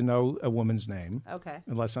 Okay. To know a woman's name. Okay.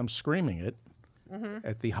 Unless I'm screaming it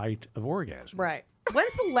at the height of orgasm. Right.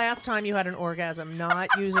 When's the last time you had an orgasm not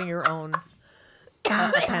using your own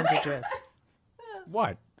appendages?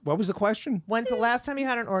 What? What was the question? When's the last time you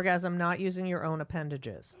had an orgasm not using your own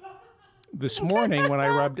appendages? This morning when I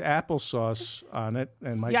rubbed applesauce on it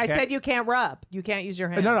and my cat... I said you can't rub. You can't use your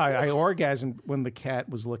hands. No, I orgasmed when the cat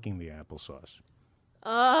was licking the applesauce.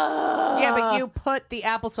 Yeah, but you put the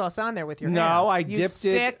applesauce on there with your hands. No, I dipped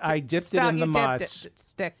it. I dipped it in the mozz.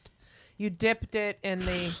 You dipped it in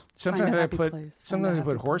the... Sometimes I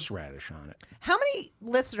put horseradish on it. How many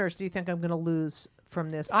listeners do you think I'm going to lose from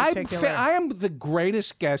this particular... I am the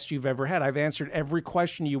greatest guest you've ever had. I've answered every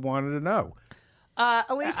question you wanted to know.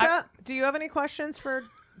 Elisa, do you have any questions for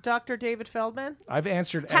Dr. David Feldman? I've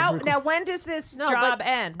answered Now, when does this job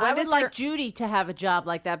end? When I would like Judy to have a job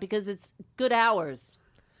like that because it's good hours.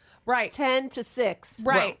 Right. 10 to 6.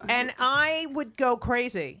 Right. Well, and I would go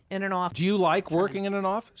crazy in an office. Do you like working in an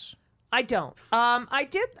office? I don't. I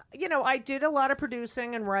did a lot of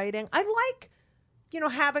producing and writing. I like,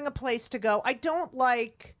 having a place to go. I don't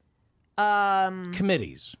like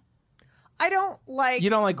committees. I don't like. You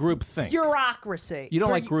don't like groupthink. Bureaucracy. You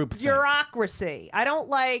don't like groupthink. Bureaucracy. I don't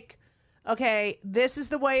like. Okay, this is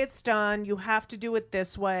the way it's done. You have to do it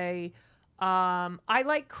this way. I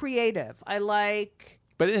like creative. I like.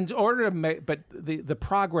 But in order to make, the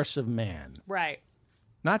progress of man, right?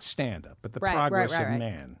 Not stand up, but the progress of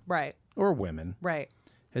man, right, or women, right,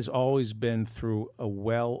 has always been through a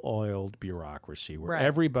well-oiled bureaucracy where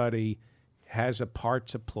everybody has a part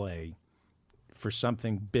to play for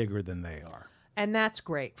something bigger than they are. And that's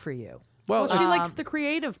great for you. Well, she likes the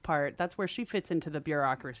creative part. That's where she fits into the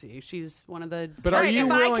bureaucracy. She's one of the... But are you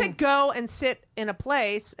willing... I could go and sit in a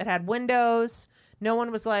place, it had windows, no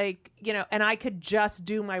one was like, and I could just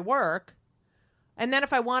do my work. And then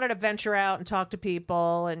if I wanted to venture out and talk to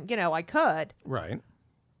people and, I could. Right.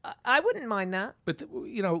 I wouldn't mind that. But,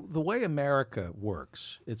 the way America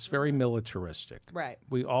works, it's very militaristic. Right.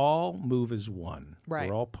 We all move as one. Right.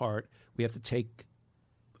 We're all part. We have to take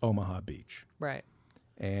Omaha Beach. Right.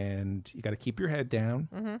 And you got to keep your head down.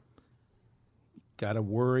 Mm-hmm. Got to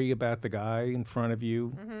worry about the guy in front of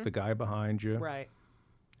you, the guy behind you. Right.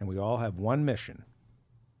 And we all have one mission,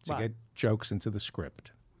 to get jokes into the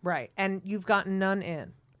script. Right. And you've gotten none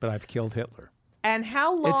in. But I've killed Hitler. And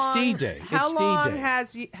how long? It's D-Day. How long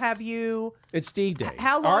have you? It's D-Day.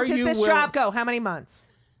 How long does this job go? How many months?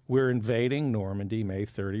 We're invading Normandy May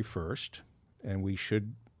 31st, and we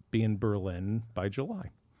should be in Berlin by July.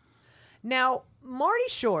 Now, Marty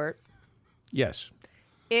Short. Yes.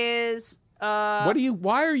 Is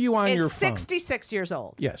why are you on your phone? 66 years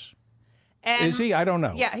old. Yes. And is he? I don't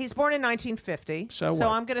know. Yeah, he's born in 1950. So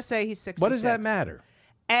I'm going to say he's 66. What does that matter?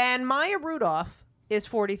 And Maya Rudolph is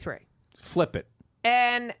 43. Flip it.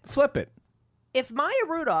 And flip it. If Maya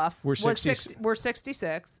Rudolph we're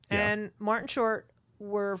 66, and Martin Short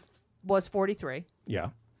was 43. Yeah.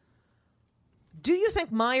 Do you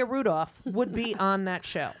think Maya Rudolph would be on that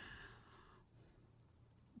show?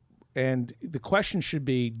 And the question should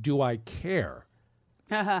be, do I care?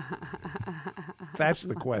 That's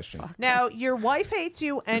the question. Now, your wife hates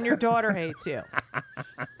you and your daughter hates you.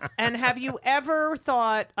 And have you ever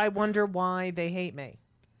thought, I wonder why they hate me?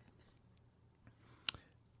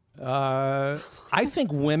 I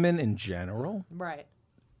think women in general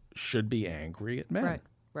should be angry at men.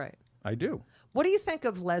 Right. I do. What do you think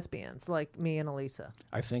of lesbians like me and Elisa?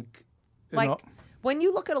 I think... when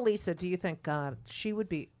you look at Elisa, do you think, God, she would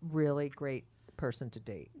be really great person to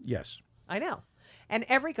date? Yes. I know. And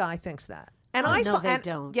every guy thinks that. And they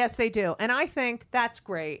don't. Yes, they do. And I think that's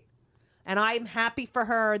great. And I'm happy for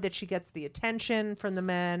her that she gets the attention from the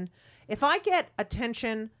men. If I get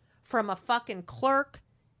attention from a fucking clerk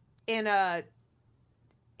in a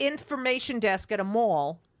information desk at a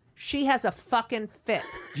mall, she has a fucking fit.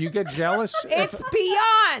 Do you get jealous? It's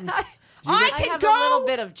beyond. I have a little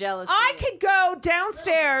bit of jealousy. I could go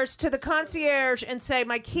downstairs to the concierge and say,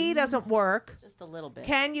 my key doesn't work. Just a little bit.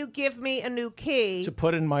 Can you give me a new key? To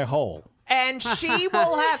put in my hole. And she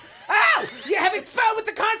will have, you having fun with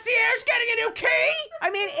the concierge getting a new key?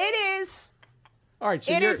 I mean, it is. All right,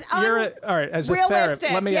 so all right, as a therapist,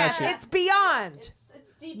 let me ask you. It's beyond. It's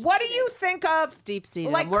deep-seated. What do you think of?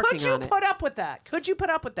 Deep-seated. Like, I'm working could you on it. put up with that? Could you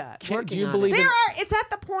put up with that? Do you believe it's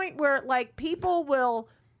at the point where, like, people will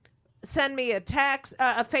send me a text,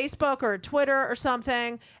 a Facebook or a Twitter or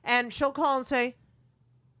something, and she'll call and say,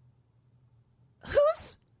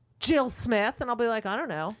 "Who's Jill Smith?" And I'll be like, "I don't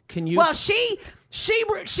know." Can you? Well, she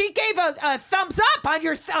gave a thumbs up on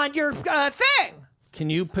your thing. Can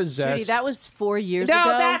you possess? Judy, that was 4 years ago.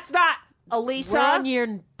 No, that's not Elisa. We're on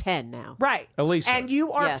year 10 now. Right, Elisa, and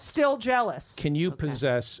you are still jealous. Can you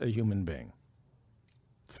possess a human being?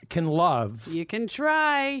 Can love? You can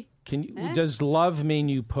try. Does love mean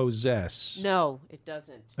you possess? No, it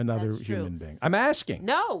doesn't. Another human being. I'm asking.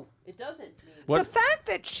 No, it doesn't. The fact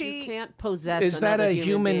that you can't possess is that a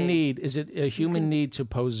human being. need? Is it a human need to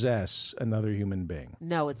possess another human being?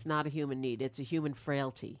 No, it's not a human need. It's a human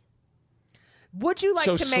frailty. Would you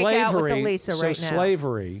like to make out with Elisa right now? So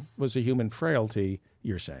slavery was a human frailty,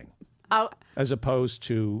 you're saying? As opposed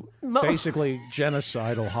to basically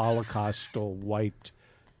genocidal, holocaustal, white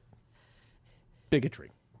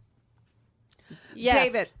bigotry. Yes.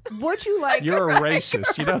 David, would you like... You're a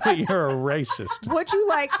racist. You know that you're a racist. Would you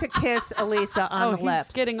like to kiss Elisa on the lips?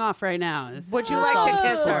 He's getting off right now. Would you like to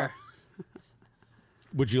kiss her?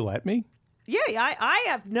 Would you let me? Yeah, I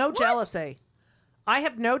have no jealousy. I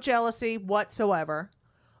have no jealousy whatsoever,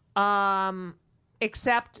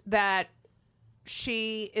 except that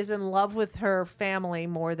she is in love with her family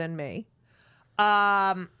more than me.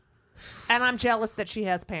 And I'm jealous that she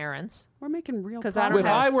has parents. We're making real progress. I don't If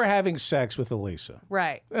I were having sex with Elisa.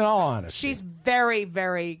 Right. In all honesty. She's very,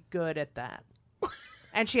 very good at that.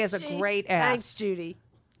 And she has a great ass. Thanks, Judy.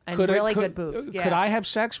 And really good boobs. Yeah. Could I have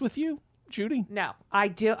sex with you, Judy? No,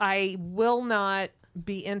 I will not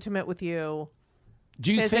be intimate with you.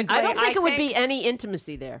 Do you think? I don't think it would be any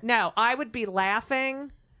intimacy there. No, I would be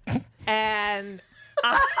laughing, and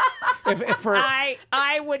I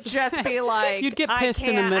would just be like, you'd get pissed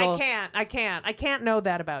in the middle. I can't know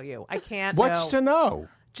that about you. I can't. What's to know?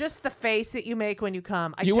 Just the face that you make when you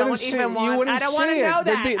come. I you don't wouldn't even see, want. you wouldn't I don't want to see it. know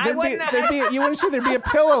that. You wouldn't see. There'd be a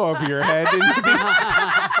pillow over your head. And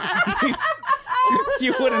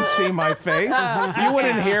you wouldn't see my face. You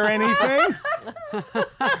wouldn't hear anything.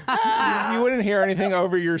 You wouldn't hear anything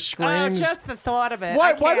over your screams. Oh, just the thought of it.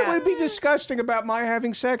 What would be disgusting about my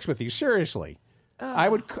having sex with you? Seriously, I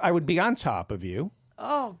would be on top of you.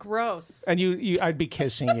 Oh, gross. And I'd be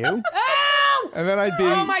kissing you. And then I'd be.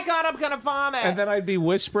 Oh my God, I'm gonna vomit. And then I'd be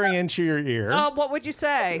whispering into your ear. Oh, what would you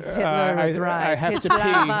say? Hitler was right. I have to pee.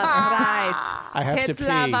 I have to pee.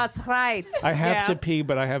 I have to pee,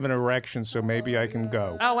 but I have an erection, so maybe I can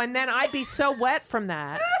go. Oh, and then I'd be so wet from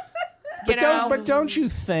that. But don't you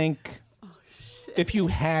think, if you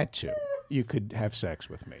had to, you could have sex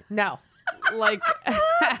with me? No. Like,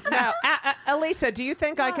 no. Elisa, do you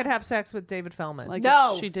think I could have sex with David Feldman? Like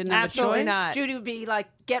no, she didn't have absolutely a choice? not. Judy would be like,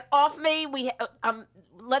 "Get off me!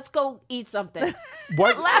 Let's go eat something."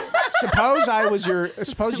 What? Suppose I was your.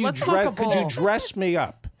 Suppose you Let's smoke a could you bowl. dress me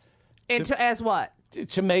up As what?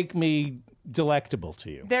 to make me delectable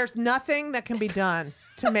to you? There's nothing that can be done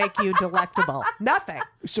to make you delectable. Nothing.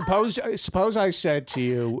 Suppose I said to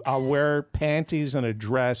you, I'll wear panties and a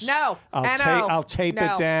dress. No. I'll tape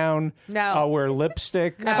No. it down. No. I'll wear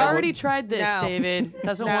lipstick. No. I've already tried this, No. David.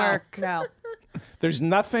 Doesn't No. work. No. There's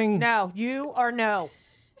nothing. No. You are no.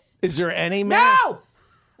 Is there any man? No.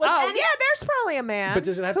 Oh, yeah, there's probably a man. But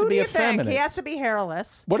does it have Who to be do you effeminate? think? He has to be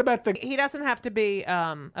hairless. What about He doesn't have to be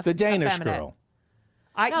the Danish effeminate. girl?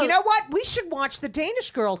 You know what? We should watch the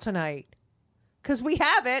Danish Girl tonight. Because we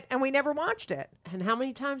have it and we never watched it. And how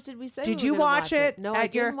many times did we say? Did we you were gonna watch it? No, I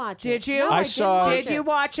didn't watch it. Did you? No, I I saw- didn't watch Did you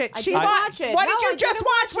watch it? I didn't watch it. What No, did you I just didn't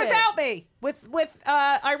watch watch it. without me? With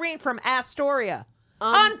Irene from Astoria.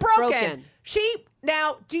 Unbroken.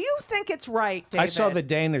 Now, do you think it's right, David? I saw the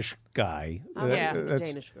Danish guy. yeah. The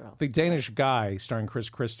Danish girl. The Danish guy starring Chris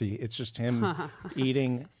Christie. It's just him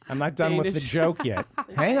eating. I'm not done with the Danish. joke yet.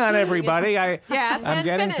 Hang on, everybody. Yes. I'm And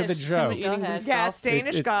getting to finish. the joke. Eating ahead. himself. Yes,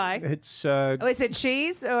 Danish guy. It's Oh, is it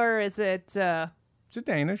cheese or is it... it's a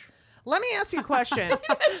Danish. Let me ask you a question.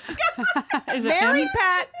 Is it Mary him?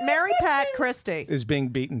 Pat Christie. Is being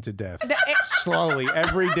beaten to death slowly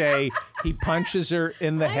every day. He punches her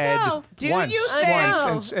in the head know. Do once, you think-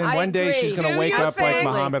 and I one day agree. she's going Do to wake you up like think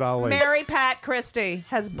Muhammad Ali. Mary Pat Christie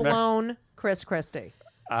has blown Chris Christie.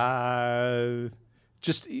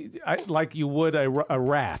 Just like you would a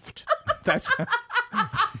raft. That's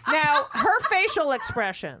Now, her facial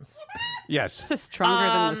expressions. yes. Stronger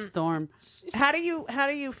than the storm. How do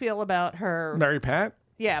you feel about her? Mary Pat.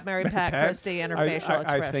 Yeah, Mary Pat Christie and her facial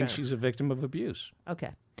expressions. I think she's a victim of abuse,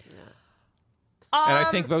 okay. and I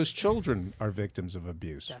think those children are victims of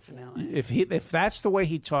abuse. Definitely. If that's the way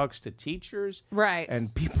he talks to teachers, Right.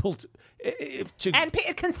 and people, And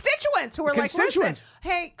constituents who are like, listen, Constituents.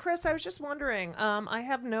 hey, Chris, I was just wondering. I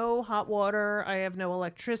have no hot water. I have no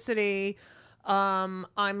electricity. I'm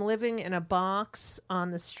living in a box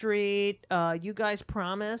on the street. You guys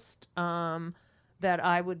promised that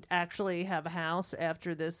I would actually have a house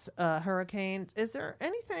after this hurricane. Is there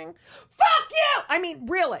anything? Fuck you! I mean,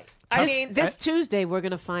 really. This Tuesday we're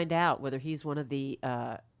going to find out whether he's one of the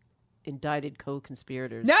indicted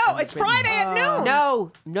co-conspirators. No, it's Friday at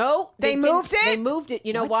noon. No. They didn't. moved it? They moved it.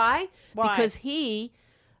 You know why? Why? Because he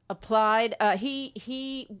applied.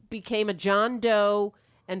 He became a John Doe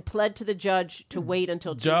and pled to the judge to wait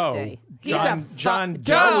until Tuesday. John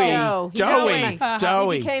Doe.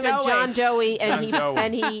 Joey. He became a John Doe,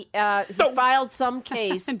 and he filed some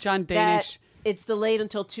case John that Danish. it's delayed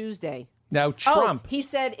until Tuesday. Now Trump. Oh, he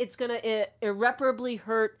said it's going to irreparably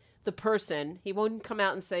hurt the person. He won't come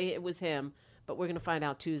out and say it was him, but we're going to find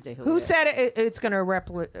out Tuesday who Who it is. said it's going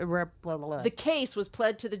to The case was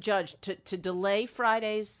pled to the judge to delay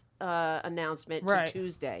Friday's announcement Right. to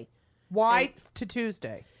Tuesday. Why to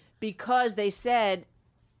Tuesday? Because they said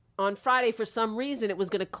on Friday, for some reason, it was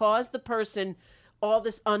going to cause the person all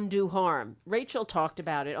this undue harm. Rachel talked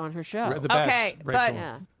about it on her show. Okay, but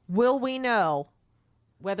will we know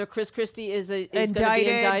whether Chris Christie is going to be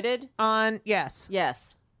indicted? Yes.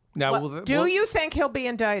 Now, do you think he'll be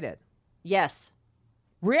indicted? Yes.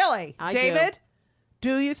 Really? I David?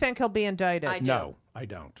 Do you think he'll be indicted? I do. No, I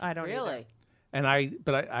don't. I don't really. Either.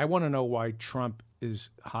 But I want to know why Trump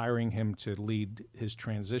is hiring him to lead his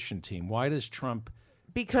transition team. Why does Trump?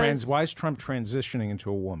 Why is Trump transitioning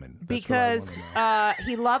into a woman? Because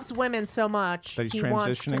he loves women so much. That he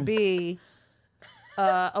wants to be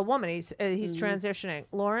a woman. He's transitioning.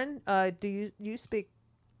 Lauren, do you speak?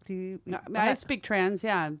 I speak trans.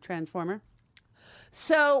 Yeah, I'm transformer.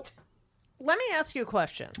 So, let me ask you a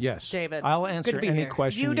question. Yes, David. I'll answer any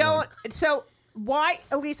question. You don't. So, why,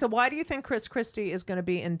 Elisa? Why do you think Chris Christie is going to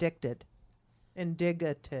be indicted?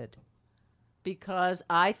 Because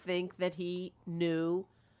I think that he knew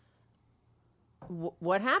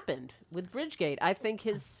what happened with Bridgegate. I think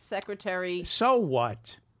his secretary. So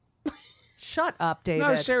what? Shut up, David.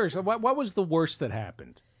 No, seriously. What was the worst that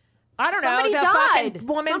happened? I don't know. Somebody The died. fucking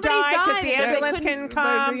woman died because the ambulance couldn't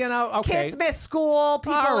come. Okay. Kids miss school.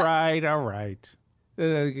 People. All right.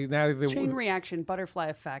 Chain reaction, butterfly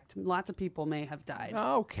effect. Lots of people may have died.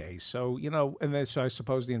 Okay, so so I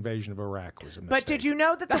suppose the invasion of Iraq was a mistake. But did you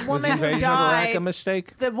know that the woman was the invasion who died? of Iraq a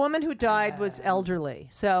mistake? The woman who died was elderly,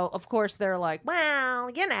 so of course they're like, well,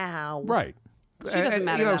 right. She doesn't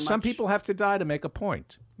matter that much. Some people have to die to make a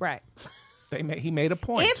point. Right. He made a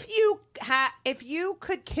point. If you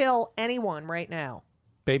could kill anyone right now,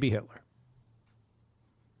 Baby Hitler.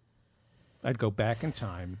 I'd go back in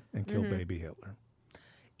time and kill Baby Hitler.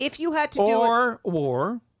 If you had to do it,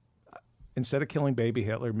 or instead of killing Baby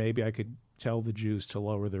Hitler, maybe I could tell the Jews to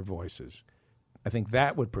lower their voices. I think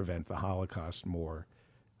that would prevent the Holocaust more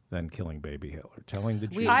than killing Baby Hitler. Telling the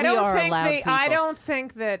Jews. I don't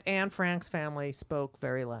think that Anne Frank's family spoke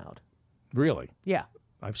very loud. Really? Yeah.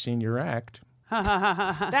 I've seen your act.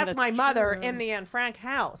 That's my mother in the Anne Frank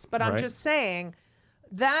house. But I'm just saying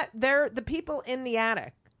that they're the people in the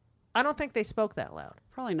attic. I don't think they spoke that loud.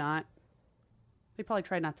 Probably not. They probably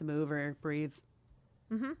tried not to move or breathe.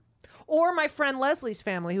 Mm-hmm. Or my friend Leslie's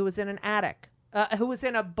family, who was in an attic, who was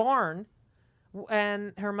in a barn,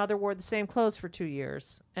 and her mother wore the same clothes for 2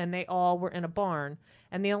 years, and they all were in a barn,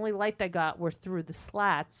 and the only light they got were through the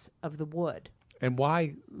slats of the wood. And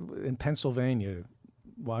why in Pennsylvania?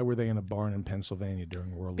 Why were they in a barn in Pennsylvania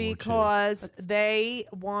during World War II? Because they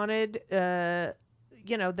wanted,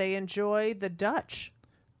 they enjoy the Dutch.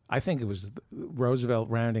 I think it was Roosevelt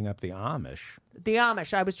rounding up the Amish. The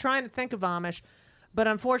Amish. I was trying to think of Amish, but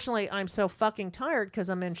unfortunately I'm so fucking tired because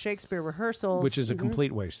I'm in Shakespeare rehearsals. Which is a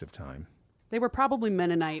complete waste of time. They were probably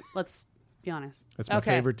Mennonite, let's be honest. That's my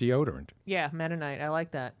favorite deodorant. Yeah, Mennonite. I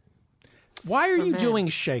like that. Why are you doing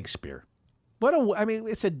Shakespeare?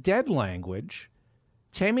 It's a dead language.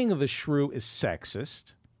 Taming of the Shrew is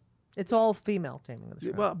sexist. It's all female Taming of the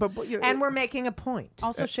Shrew. Well, but and we're making a point.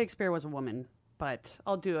 Also, Shakespeare was a woman. But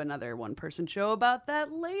I'll do another one-person show about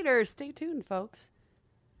that later. Stay tuned, folks.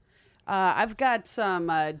 I've got some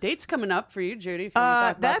dates coming up for you, Judy. If you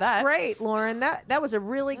want to talk about that's great, Lauren. That was a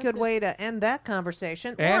really good way to end that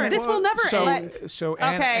conversation. Lauren, this will never end.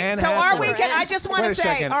 Are we? I just want to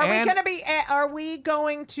say, are we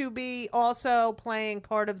going to be also playing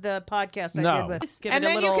part of the podcast I did with? And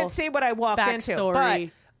then you can see what I walked into.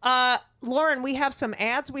 But Lauren, we have some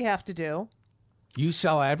ads we have to do. You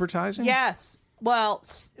sell advertising? Yes. Well,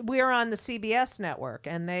 we're on the CBS network,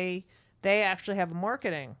 and they actually have a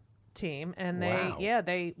marketing team, and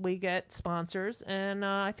we get sponsors, and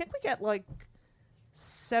I think we get like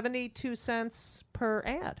 72 cents per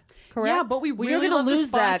ad. Correct? Yeah, but we're going to lose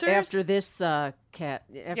that after this airs.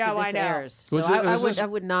 So I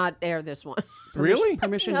would not air this one. Really?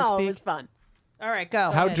 Permission to speak. No, it was fun. All right, go.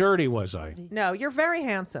 How dirty was I? No, you're very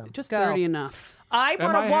handsome. Just dirty enough. I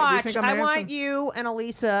want to watch. I want you and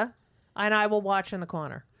Elisa, and I will watch in the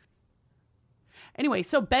corner. Anyway,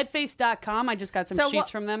 so bedface.com, I just got some sheets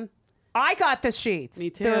from them. I got the sheets. Me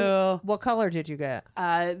too. What color did you get?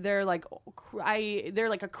 They're like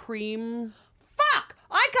a cream. Fuck!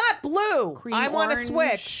 I got blue. Cream I want to orange.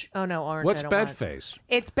 switch. Oh no, orange. What's Bedface?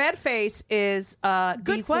 It's Bedface is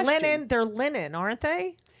these question. linen. They're linen, aren't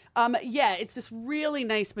they? Yeah, it's this really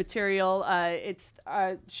nice material. It's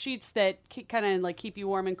sheets that kind of like keep you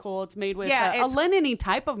warm and cool. It's made with a linen-y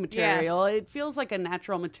type of material. Yes. It feels like a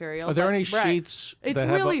natural material. Are there any sheets? It's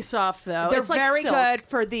really soft, though. They're it's like very silk. good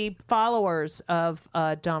for the followers of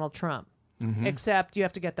Donald Trump, except you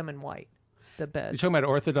have to get them in white. the bed. You're talking about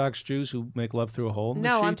Orthodox Jews who make love through a hole in the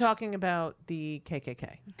No, I'm sheets? talking about the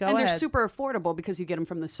KKK. Go and ahead. they're super affordable because you get them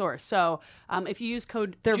from the source. So if you use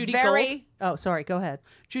code They're Judy very. Gold, Oh, sorry. Go ahead.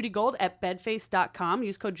 Judy Gold at bedface.com.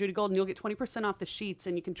 Use code Judy Gold and you'll get 20% off the sheets,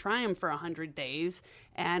 and you can try them for 100 days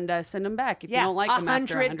and send them back if you don't like them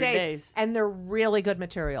after 100 days. And they're really good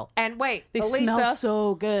material. And wait, They Elisa, smell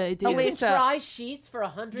so good. Dude. You can Elisa. try sheets for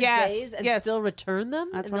 100 days and still return them?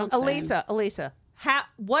 That's what I'm saying. Elisa,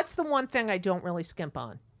 what's the one thing I don't really skimp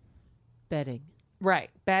on? Bedding. Right.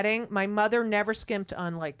 Bedding. My mother never skimped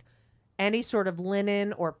on like any sort of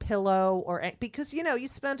linen or pillow because, you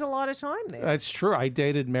spent a lot of time there. That's true. I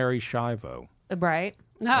dated Mary Shivo. Right.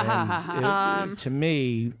 To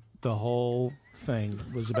me, the whole thing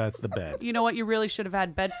was about the bed. You know what? You really should have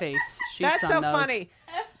had bed face sheets That's so on those. funny.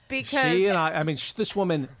 Because She and I mean, this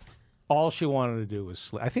woman, all she wanted to do was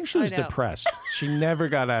sleep. I think she was depressed. She never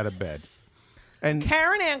got out of bed. And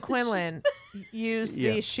Karen Ann Quinlan used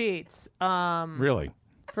these sheets really,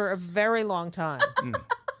 for a very long time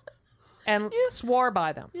and swore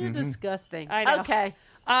by them. You're disgusting. I know. Okay.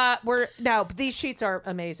 These sheets are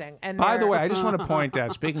amazing. And by the way, I just want to point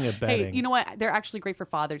out, speaking of bedding. Hey, you know what? They're actually great for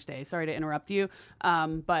Father's Day. Sorry to interrupt you.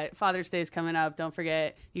 But Father's Day is coming up. Don't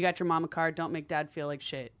forget, you got your mama card. Don't make dad feel like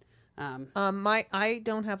shit. I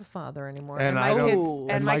don't have a father anymore, And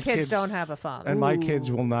my kids don't have a father. And my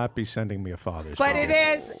kids will not be sending me a Father's But Day. it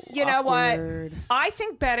is, you know what? I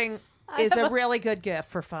think bedding is a really good gift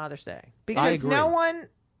for Father's Day because agree. no one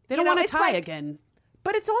They don't want to tie again.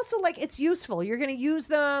 But it's also like it's useful. You're going to use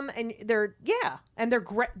them, and they're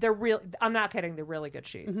great. They're real. I'm not kidding. They're really good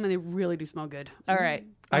sheets. They really do smell good. All right.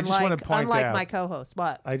 I just want to point unlike out. my co-host,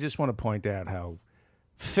 what? I just want to point out how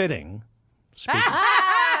fitting. Speaking,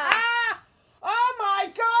 Oh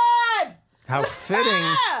my God! how fitting,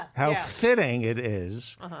 Yeah. fitting it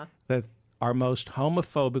is that our most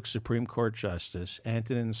homophobic Supreme Court Justice,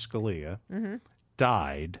 Antonin Scalia,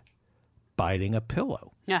 died biting a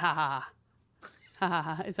pillow. Is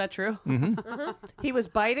that true? He was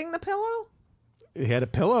biting the pillow? He had a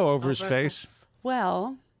pillow over his face.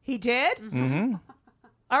 Well, He did? Mm-hmm.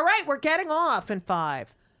 All right, we're getting off in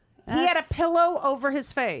 5. He had a pillow over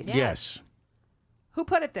his face. Yes. Who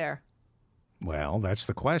put it there? Well, that's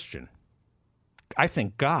the question. I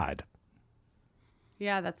think God.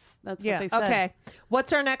 yeah, that's what they said. Okay.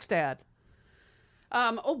 What's our next ad?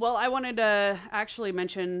 I wanted to actually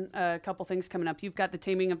mention a couple things coming up. You've got The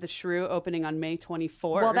Taming of the Shrew opening on May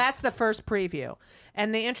 24th. Well, that's the first preview.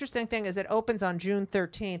 And the interesting thing is it opens on June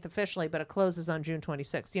 13th officially, but it closes on June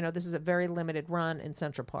 26th. This is a very limited run in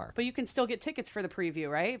Central Park. But you can still get tickets for the preview,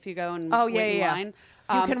 right? If you go and wait in line.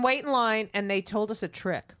 You can wait in line, and they told us a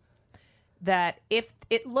trick that if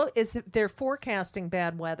they're forecasting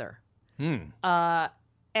bad weather.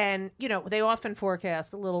 And, they often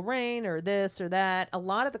forecast a little rain or this or that. A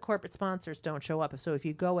lot of the corporate sponsors don't show up. So if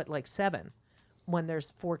you go at like 7, when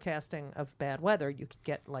there's forecasting of bad weather, you could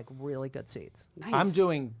get like really good seats. Nice. I'm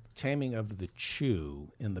doing Taming of the Chew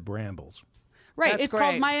in the Brambles. Right. That's It's great.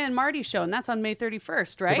 called Maya and Marty's show, and that's on May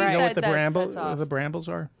 31st, right? You know what That's off. the Brambles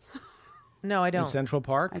are? No, I In don't. Central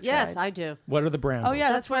Park? Yes, I do. What are the Brambles? Oh,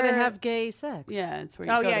 yeah, That's where they have gay sex. Yeah, it's where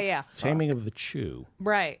you Oh, go to yeah. Taming of the Chew.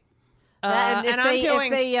 Right. And if and I'm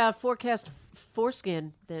doing. if they forecast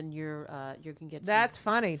foreskin, then you can get. That's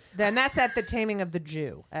funny. Then that's at the Taming of the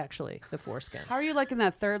Jew, actually, the foreskin. How are you liking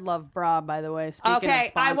that Third Love bra, by the way? Speaking Okay,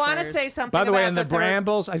 of I want to sponsors. say something. By the way, about in the third-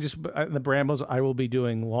 Brambles, I will be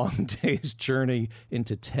doing Long Day's Journey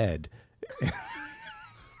into Ted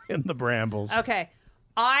in the Brambles. Okay,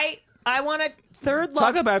 I want to third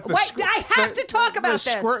love. Talk about the Wait, I have to talk about this.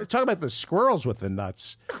 Talk about the squirrels with the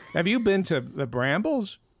nuts. Have you been to the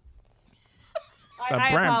Brambles?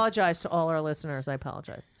 I apologize to all our listeners. I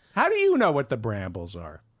apologize. How do you know what the Brambles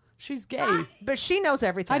are? She's gay. But she knows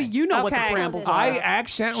everything. How do you know what the Okay. Brambles are? I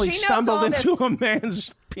accidentally She knows stumbled all into this. a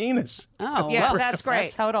man's penis. Oh, Yeah, well, that's great.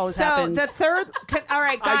 That's how it always so happens. the third. All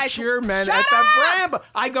right, I guys. cure men shut at the up! Brambles.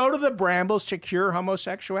 I go to the Brambles to cure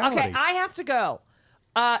homosexuality. Okay, I have to go.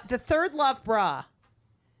 The Third Love bra.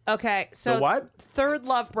 Okay, so The what? Third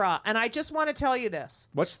Love bra, and I just want to tell you this.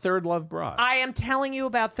 What's Third Love bra? I am telling you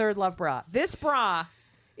about Third Love bra. This bra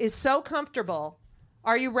is so comfortable.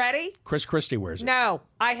 Are you ready? Chris Christie wears it. No,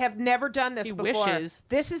 I have never done this He before. wishes.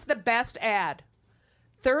 This is the best ad.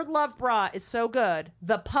 Third Love bra is so good.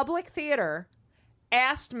 The Public Theater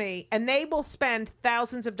asked me, and they will spend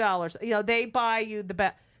thousands of dollars. They buy you the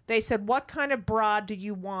best. They said, "What kind of bra do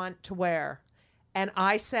you want to wear?" And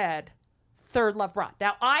I said, Third Love bra.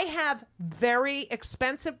 Now, I have very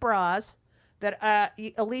expensive bras that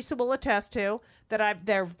Elisa will attest to.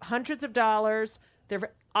 They're hundreds of dollars.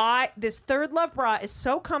 This Third Love bra is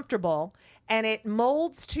so comfortable, and it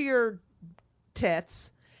molds to your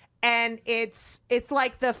tits, and it's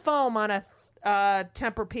like the foam on a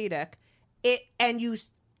Tempur-Pedic.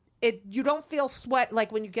 You don't feel sweat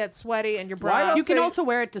like when you get sweaty and your bra. You can also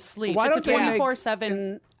wear it to sleep. Why It's a don't they make-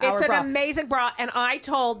 24/7 It's hour an bra. amazing bra, and I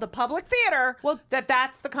told the Public Theater that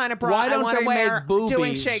that's the kind of bra Why I don't want they to wear make boobies?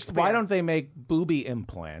 doing Shakespeare. Why don't they make booby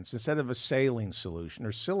implants instead of a saline solution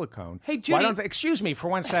or silicone? Hey, Judy. Why don't they, excuse me for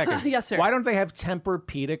 1 second. Yes, sir. Why don't they have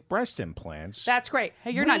Tempur-Pedic breast implants? That's great. Hey,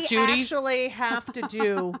 you're not Judy. We actually have to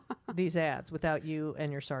do these ads without you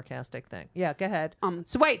and your sarcastic thing. Yeah, go ahead.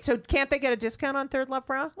 So wait, so can't they get a discount on Third Love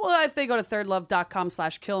Bra? Well, if they go to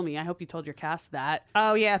thirdlove.com/killme, I hope you told your cast that.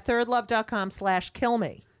 Oh, yeah,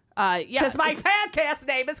 thirdlove.com/killme. Yeah, Because my podcast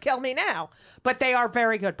name is Kill Me Now. But they are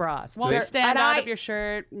very good bras. won't stand out of your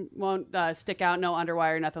shirt, won't stick out, no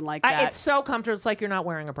underwire, nothing like that. It's so comfortable. It's like you're not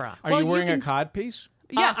wearing a bra. Are you wearing a cod piece?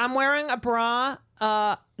 Yes. I'm wearing a bra.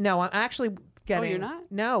 No, I'm actually getting. you're not?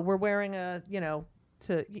 No, we're wearing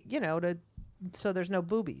so there's no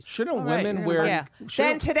boobies. Shouldn't women wear? Yeah.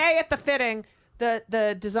 Then today at the fitting,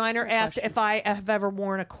 the designer asked if I have ever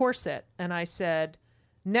worn a corset, and I said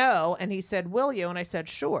no, and he said, "Will you?" And I said,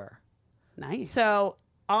 "Sure." Nice. So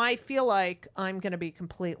I feel like I'm going to be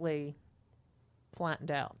completely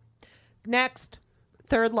flattened out. Next,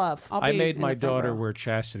 Third Love. I made my daughter wear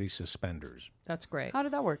chastity suspenders. That's great. How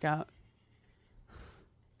did that work out?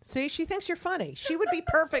 See, she thinks you're funny. She would be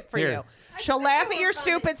perfect for Here. you. She'll laugh at your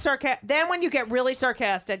stupid sarcastic. Then when you get really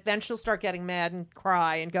sarcastic, then she'll start getting mad and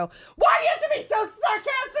cry and go, "Why do you have to be so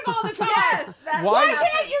sarcastic all the time? Yes, that's Why Why-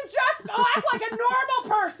 can't you just act like a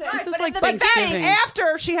normal person?" This is but like in the But then Thanksgiving.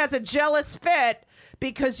 after she has a jealous fit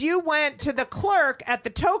because you went to the clerk at the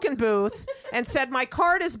token booth and said, "My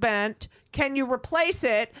card is bent. Can you replace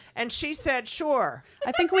it?" And she said, "Sure."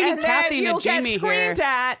 I think we need And Kathy then you'll and Jamie get screamed here.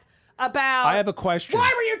 at about. I have a question.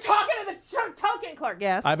 Why were you talking to the token clerk?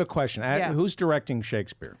 Yes. I have a question. Yeah. Who's directing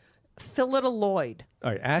Shakespeare? Phillida Lloyd. All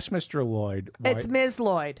right, ask Mr. Lloyd. Why, It's Ms.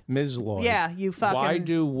 Lloyd. Ms. Lloyd. Yeah, you fucking Why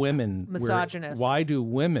do women misogynist. Why do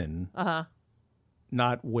women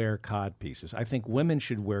not wear cod pieces? I think women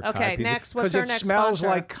should wear cod Okay, pieces next. What's our it next smells sponsor?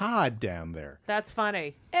 like cod down there. That's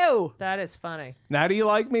funny. Ew. That is funny. Now, do you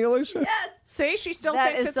like me, Alicia? Yes. See, she still That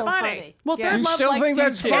thinks is it's so funny. funny. Well, Yeah. Third You Love still likes think you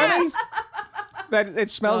that's too. funny? That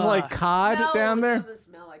it smells like cod No, down it there? doesn't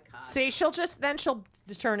smell like cod. See, she'll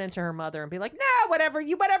turn into her mother and be like, "No, whatever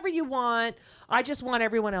you want. I just want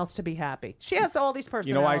everyone else to be happy." She has all these You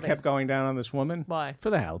personalities. know why I kept going down on this woman? Why? For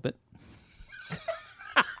the halibut.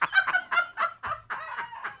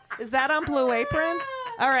 Is that on Blue Apron?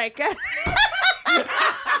 All right, good.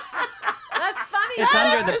 That's funny. It's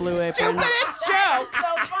That under is the Blue Apron. Stupidest That joke. is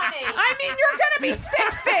so funny. I mean, you're gonna be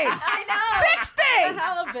 60. I know. 60 The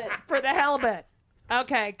halibut. for the halibut.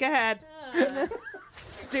 Okay, go ahead.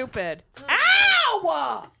 Stupid.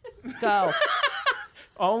 Ow! Go.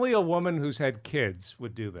 Only a woman who's had kids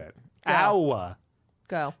would do that. Ow.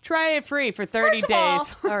 Go. Try it free for 30 First of days.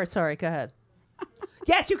 all, all right, sorry, go ahead.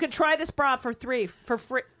 Yes, you can try this bra for free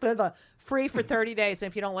for 30 days. And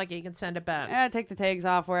if you don't like it, you can send it back. Take the tags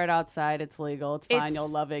off, wear it outside. It's legal. It's fine. It's- You'll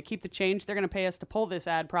love it. Keep the change. They're going to pay us to pull this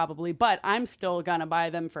ad probably, but I'm still going to buy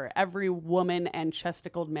them for every woman and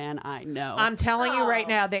chesticled man I know. I'm telling you right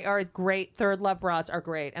now, they are great. Third Love bras are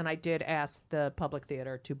great. And I did ask the Public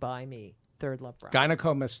Theater to buy me Third Love bras.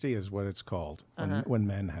 Gynecomastia is what it's called when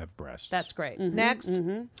men have breasts. That's great. Next,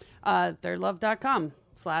 thirdlove.com/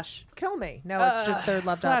 Kill Me. No, it's just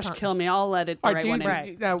thirdlove.com. /kill me. I'll let it All the right, right one do you, in.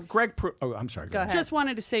 Right. now, Greg. Oh, I'm sorry. Go ahead. ahead. Just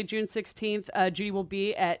wanted to say June 16th, Judy will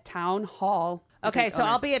be at Town Hall. Okay, so I'll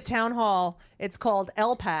Owners. be at Town Hall. It's called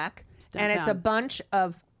LPAC, and it's a downtown. bunch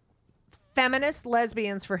of feminist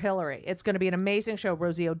lesbians for Hillary. It's going to be an amazing show.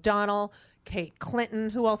 Rosie O'Donnell, Kate Clinton.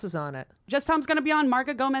 Who else is on it? Just Tom's going to be on.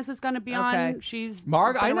 Marga Gomez is going to be Okay. on. She's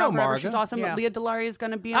Marga- been I know around forever. Marga. She's awesome. Yeah. Leah Delaria is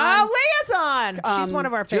going to be on. Oh, Leah's on. She's one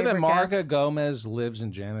of our Do you know favorite that Marga guests. Gomez lives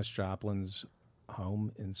in Janis Joplin's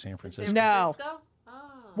home in San Francisco? No. Francisco? Oh.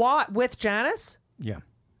 What? With Janice? Yeah.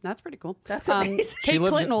 That's pretty cool. That's amazing. She Kate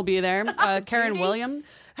lives Clinton in- will be there. Karen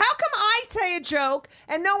Williams. How come I say a joke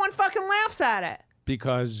and no one fucking laughs at it?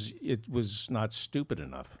 Because it was not stupid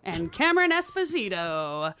enough. And Cameron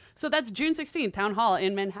Esposito. So that's June 16th, Town Hall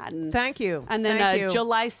in Manhattan. Thank you. And then Thank you.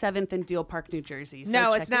 July 7th in Deal Park, New Jersey. So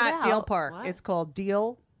No, check it's it not out. Deal Park. What? It's called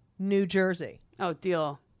Deal, New Jersey. Oh,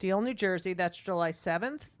 Deal. Deal, New Jersey. That's July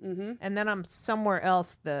 7th. Mm-hmm. And then I'm somewhere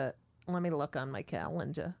else. Let me look on my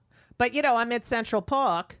calendar. But, I'm at Central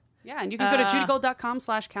Park. Yeah, and you can go to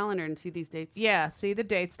judygold.com/calendar and see these dates. Yeah, see the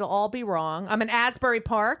dates. They'll all be wrong. I'm in Asbury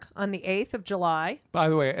Park on the 8th of July. By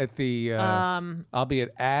the way, at the I'll be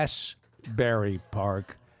at Asbury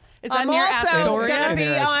Park Is that I'm near also Astoria? going to be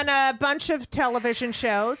on a bunch of television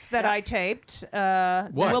shows that I taped.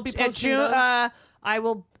 What? We'll be posting those. I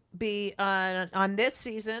will be on this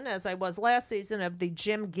season, as I was last season, of the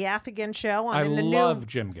Jim Gaffigan show. I love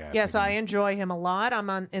Jim Gaffigan. Yes, I enjoy him a lot.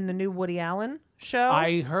 I'm in the new Woody Allen show.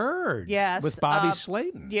 I heard. Yes. With Bobby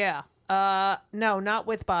Slayton. Yeah. No, not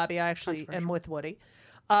with Bobby. I actually am with Woody.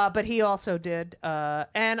 But he also did.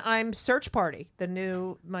 And I'm Search Party, the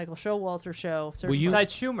new Michael Showalter show. Inside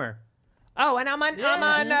Schumer. Oh, and I'm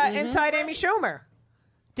on Inside Amy Schumer.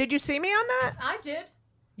 Did you see me on that? I did.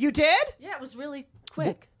 You did? Yeah, it was really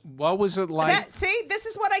quick. What was it like? See, this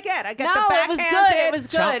is what I get. I get No, the it was backhanded. good. It was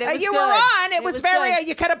good. It was you good. were on. It was very. good.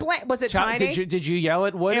 You could have. Was it tiny? Did you yell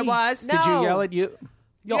at Woody? It was. Did you No. yell at you?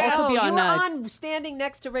 You'll also be you on. were on standing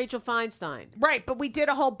next to Rachel Feinstein. Right, but we did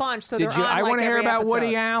a whole bunch. So Did they're you? on. I want to hear every about episode.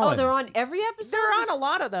 Woody Allen. Oh, they're on every episode? They're on a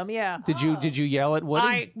lot of them. Yeah. Did you yell at Woody?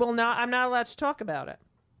 I will not. I'm not allowed to talk about it.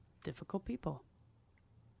 Difficult people.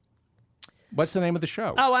 What's the name of the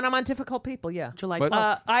show? Oh, and I'm on Difficult People. Yeah. July But-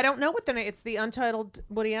 12th. I don't know what the name. It's the Untitled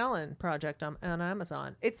Woody Allen project on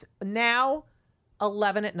Amazon. It's now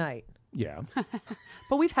 11 at night. Yeah.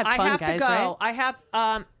 But we've had fun, I have guys, to go. right? I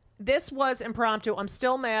have. This was impromptu. I'm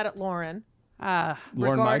still mad at Lauren. Lauren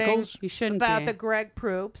regarding Michaels? You shouldn't about be. the Greg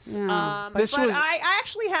Proops. Yeah. This but was- I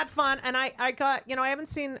actually had fun, and I got I haven't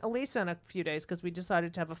seen Elisa in a few days because we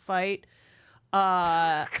decided to have a fight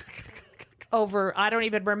over I don't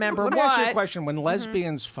even remember Let me what. ask you a question. When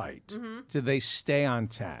lesbians fight, do they stay on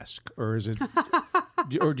task, or is it,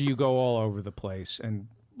 or do you go all over the place and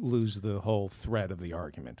lose the whole thread of the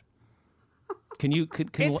argument? Can you? Can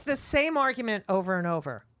It's the same argument over and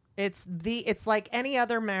over. It's like any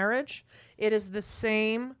other marriage. It is the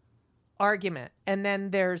same argument, and then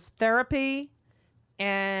there's therapy.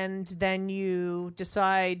 And then you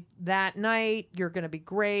decide that night you're going to be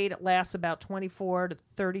great. It lasts about 24 to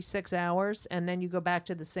 36 hours. And then you go back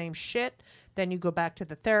to the same shit. Then you go back to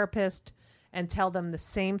the therapist and tell them the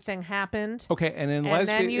same thing happened. Okay, and in And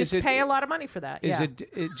lesbian, then you pay a lot of money for that. Is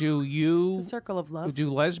yeah. do you? It's a circle of love.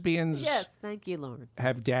 Do lesbians Yes, thank you, Lauren.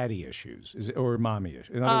 have daddy issues, or mommy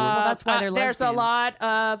issues? In other Well, that's why they're There's a lesbian. lot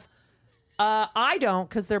of... I don't,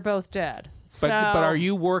 because they're both dead. but So, are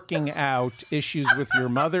you working out issues with your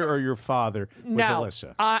mother or your father with no,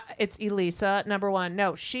 Alyssa? It's Elisa, number one.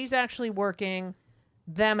 No, she's actually working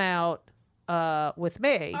them out with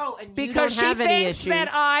me. Oh, and you because don't have she any thinks issues. that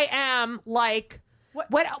I am like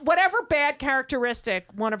whatever bad characteristic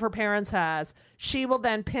one of her parents has, she will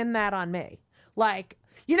then pin that on me. Like,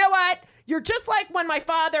 you know what? You're just like when my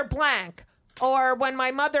father blank, or when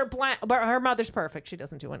my mother blank. But her mother's perfect. She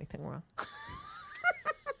doesn't do anything wrong.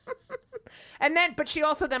 And then, but she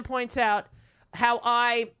also then points out how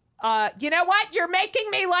you know what? You're making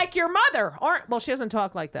me like your mother. Well, she doesn't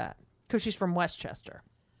talk like that because she's from Westchester.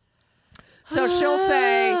 So she'll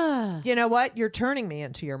say, you know what? You're turning me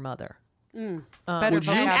into your mother. Better And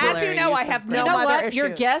as you know, I have no You know mother what? issues. Your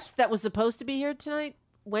guest that was supposed to be here tonight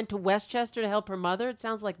went to Westchester to help her mother. It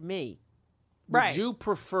sounds like me. Right. Would you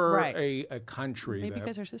prefer Right. a country Maybe you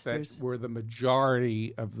guys are sisters. where the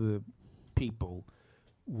majority of the people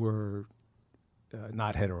were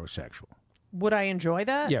not heterosexual? Would I enjoy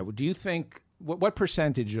that? Yeah. Do you think what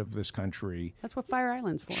percentage of this country That's what Fire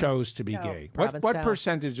Island's for. chose to be gay? What Provincetown.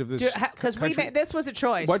 percentage of this? Because this was a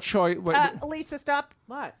choice. What choice? Lisa, stop.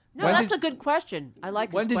 What? No, When that's did- a good question. I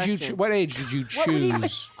like When this did you? question. What age did you What would you-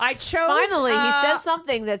 choose? I chose. Finally, he said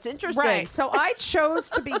something that's interesting. Right. So I chose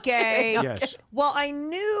to be gay. Yes. Well, I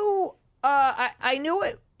knew. I knew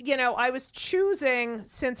it. You know, I was choosing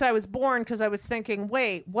since I was born because I was thinking,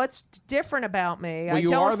 wait, what's different about me? Well, I you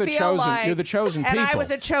don't are the feel chosen. like, You're the chosen and I people. was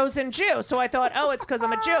a chosen Jew, so I thought, oh, it's because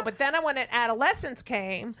I'm a Jew. But then when adolescence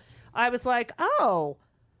came, I was like, oh,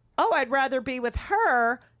 I'd rather be with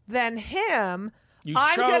her than him. You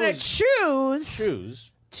I'm gonna chose-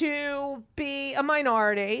 choose to be a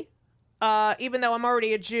minority. Even though I'm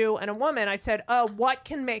already a Jew and a woman, I said, oh, what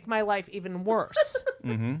can make my life even worse?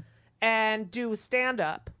 And do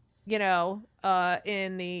stand-up, you know,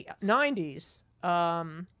 in the 90s,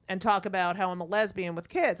 and talk about how I'm a lesbian with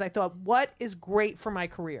kids. I thought, what is great for my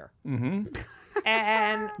career?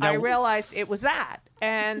 And I realized it was that.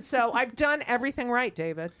 And so I've done everything right,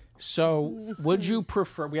 David. So, would you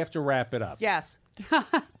prefer? We have to wrap it up. Yes.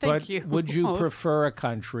 But you. would you Most. prefer a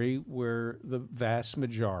country where the vast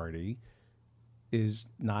majority is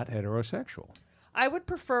not heterosexual? I would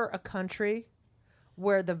prefer a country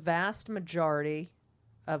where the vast majority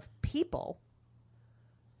of people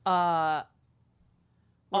What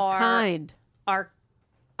are kind?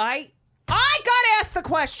 I got asked the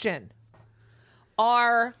question.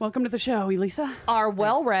 Are Welcome to the show, Elisa.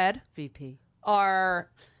 well read, VP.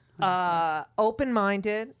 are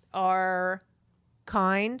open-minded, are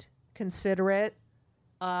kind, considerate,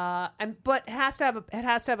 but it has to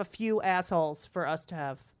have a few assholes for us to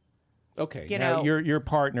have. Okay, now your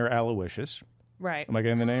partner Aloysius. Right. Am I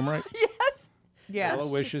getting the name right? Yes. Yes.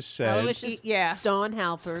 Aloysius said. Yeah. Dawn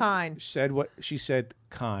Halpern. Kind. Said what she said.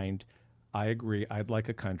 Kind. I agree. I'd like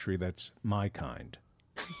a country that's my kind.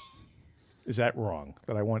 Is that wrong?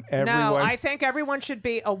 That I want everyone. No, I think everyone should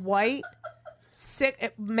be a white,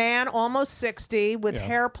 man, almost 60, with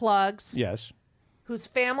hair plugs. Yes. Whose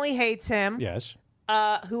family hates him. Yes.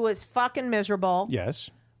 Who is fucking miserable. Yes.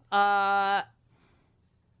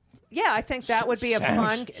 Yeah, I think that would be a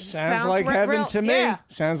fun. Sounds like heaven to me. Yeah.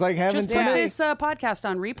 Sounds like heaven Just to put me. this podcast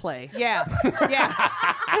on replay. Yeah,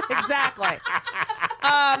 exactly.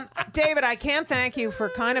 David, I can't thank you for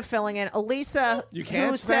kind of filling in. Elisa, You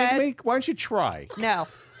can't who thank said, me? Why don't you try? No.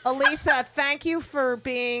 Elisa, thank you for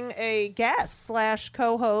being a guest /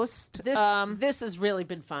 co-host. This has really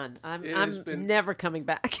been fun. I'm never coming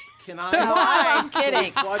back. Can I? No, I'm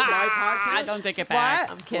kidding. Plug my podcast? I don't take it back.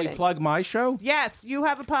 What? I'm Can we kidding. plug my show? Yes, you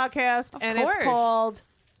have a podcast, and course. it's called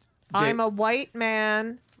 "I'm a White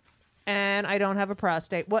Man and I Don't Have a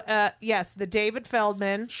Prostate." What? Yes, the David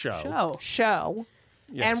Feldman Show. Show.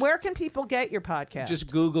 Yes. And where can people get your podcast?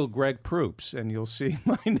 Just Google Greg Proops, and you'll see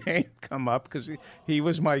my name come up because he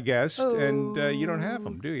was my guest, and you don't have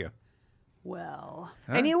him, do you? Well,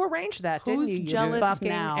 And you arranged that, didn't Who's you? jealous you fucking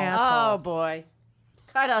now? asshole. Oh boy,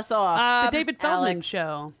 cut us off. the David Feldman Alex.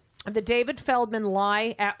 show. The David Feldman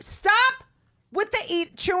lie. Stop with the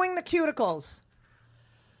chewing the cuticles.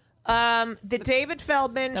 The David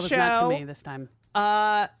Feldman That was show. not to me this time.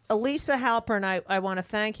 Elisa Halpern, I want to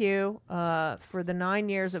thank you for the 9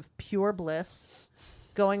 years of pure bliss,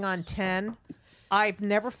 going on 10. I've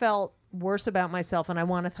never felt worse about myself, and I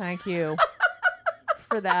want to thank you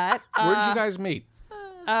for that. Where did you guys meet?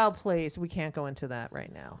 Oh, please, we can't go into that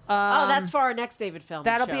right now. That's for our next David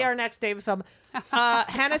Feldman That'll show. be our next David Feldman.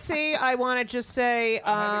 Hennessy, I want to just say,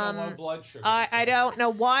 I'm having a low blood sugar. I don't know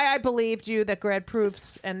why I believed you that Greg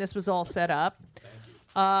Proops and this was all set up.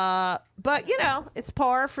 But it's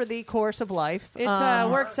par for the course of life. It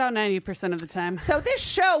works out 90% of the time. So this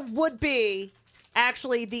show would be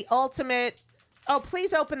actually the ultimate. Oh,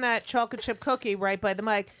 please open that chocolate chip cookie right by the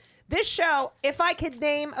mic. This show, if I could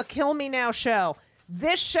name a Kill Me Now show,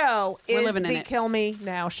 this show is the Kill Me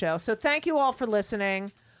Now show. So thank you all for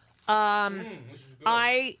listening.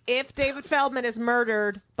 If David Feldman is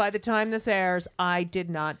murdered by the time this airs, I did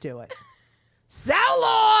not do it. So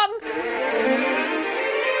long!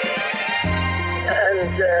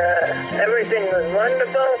 And everything was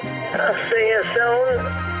wonderful. I'll see you soon.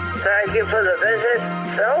 Thank you for the visit.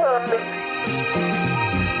 So long.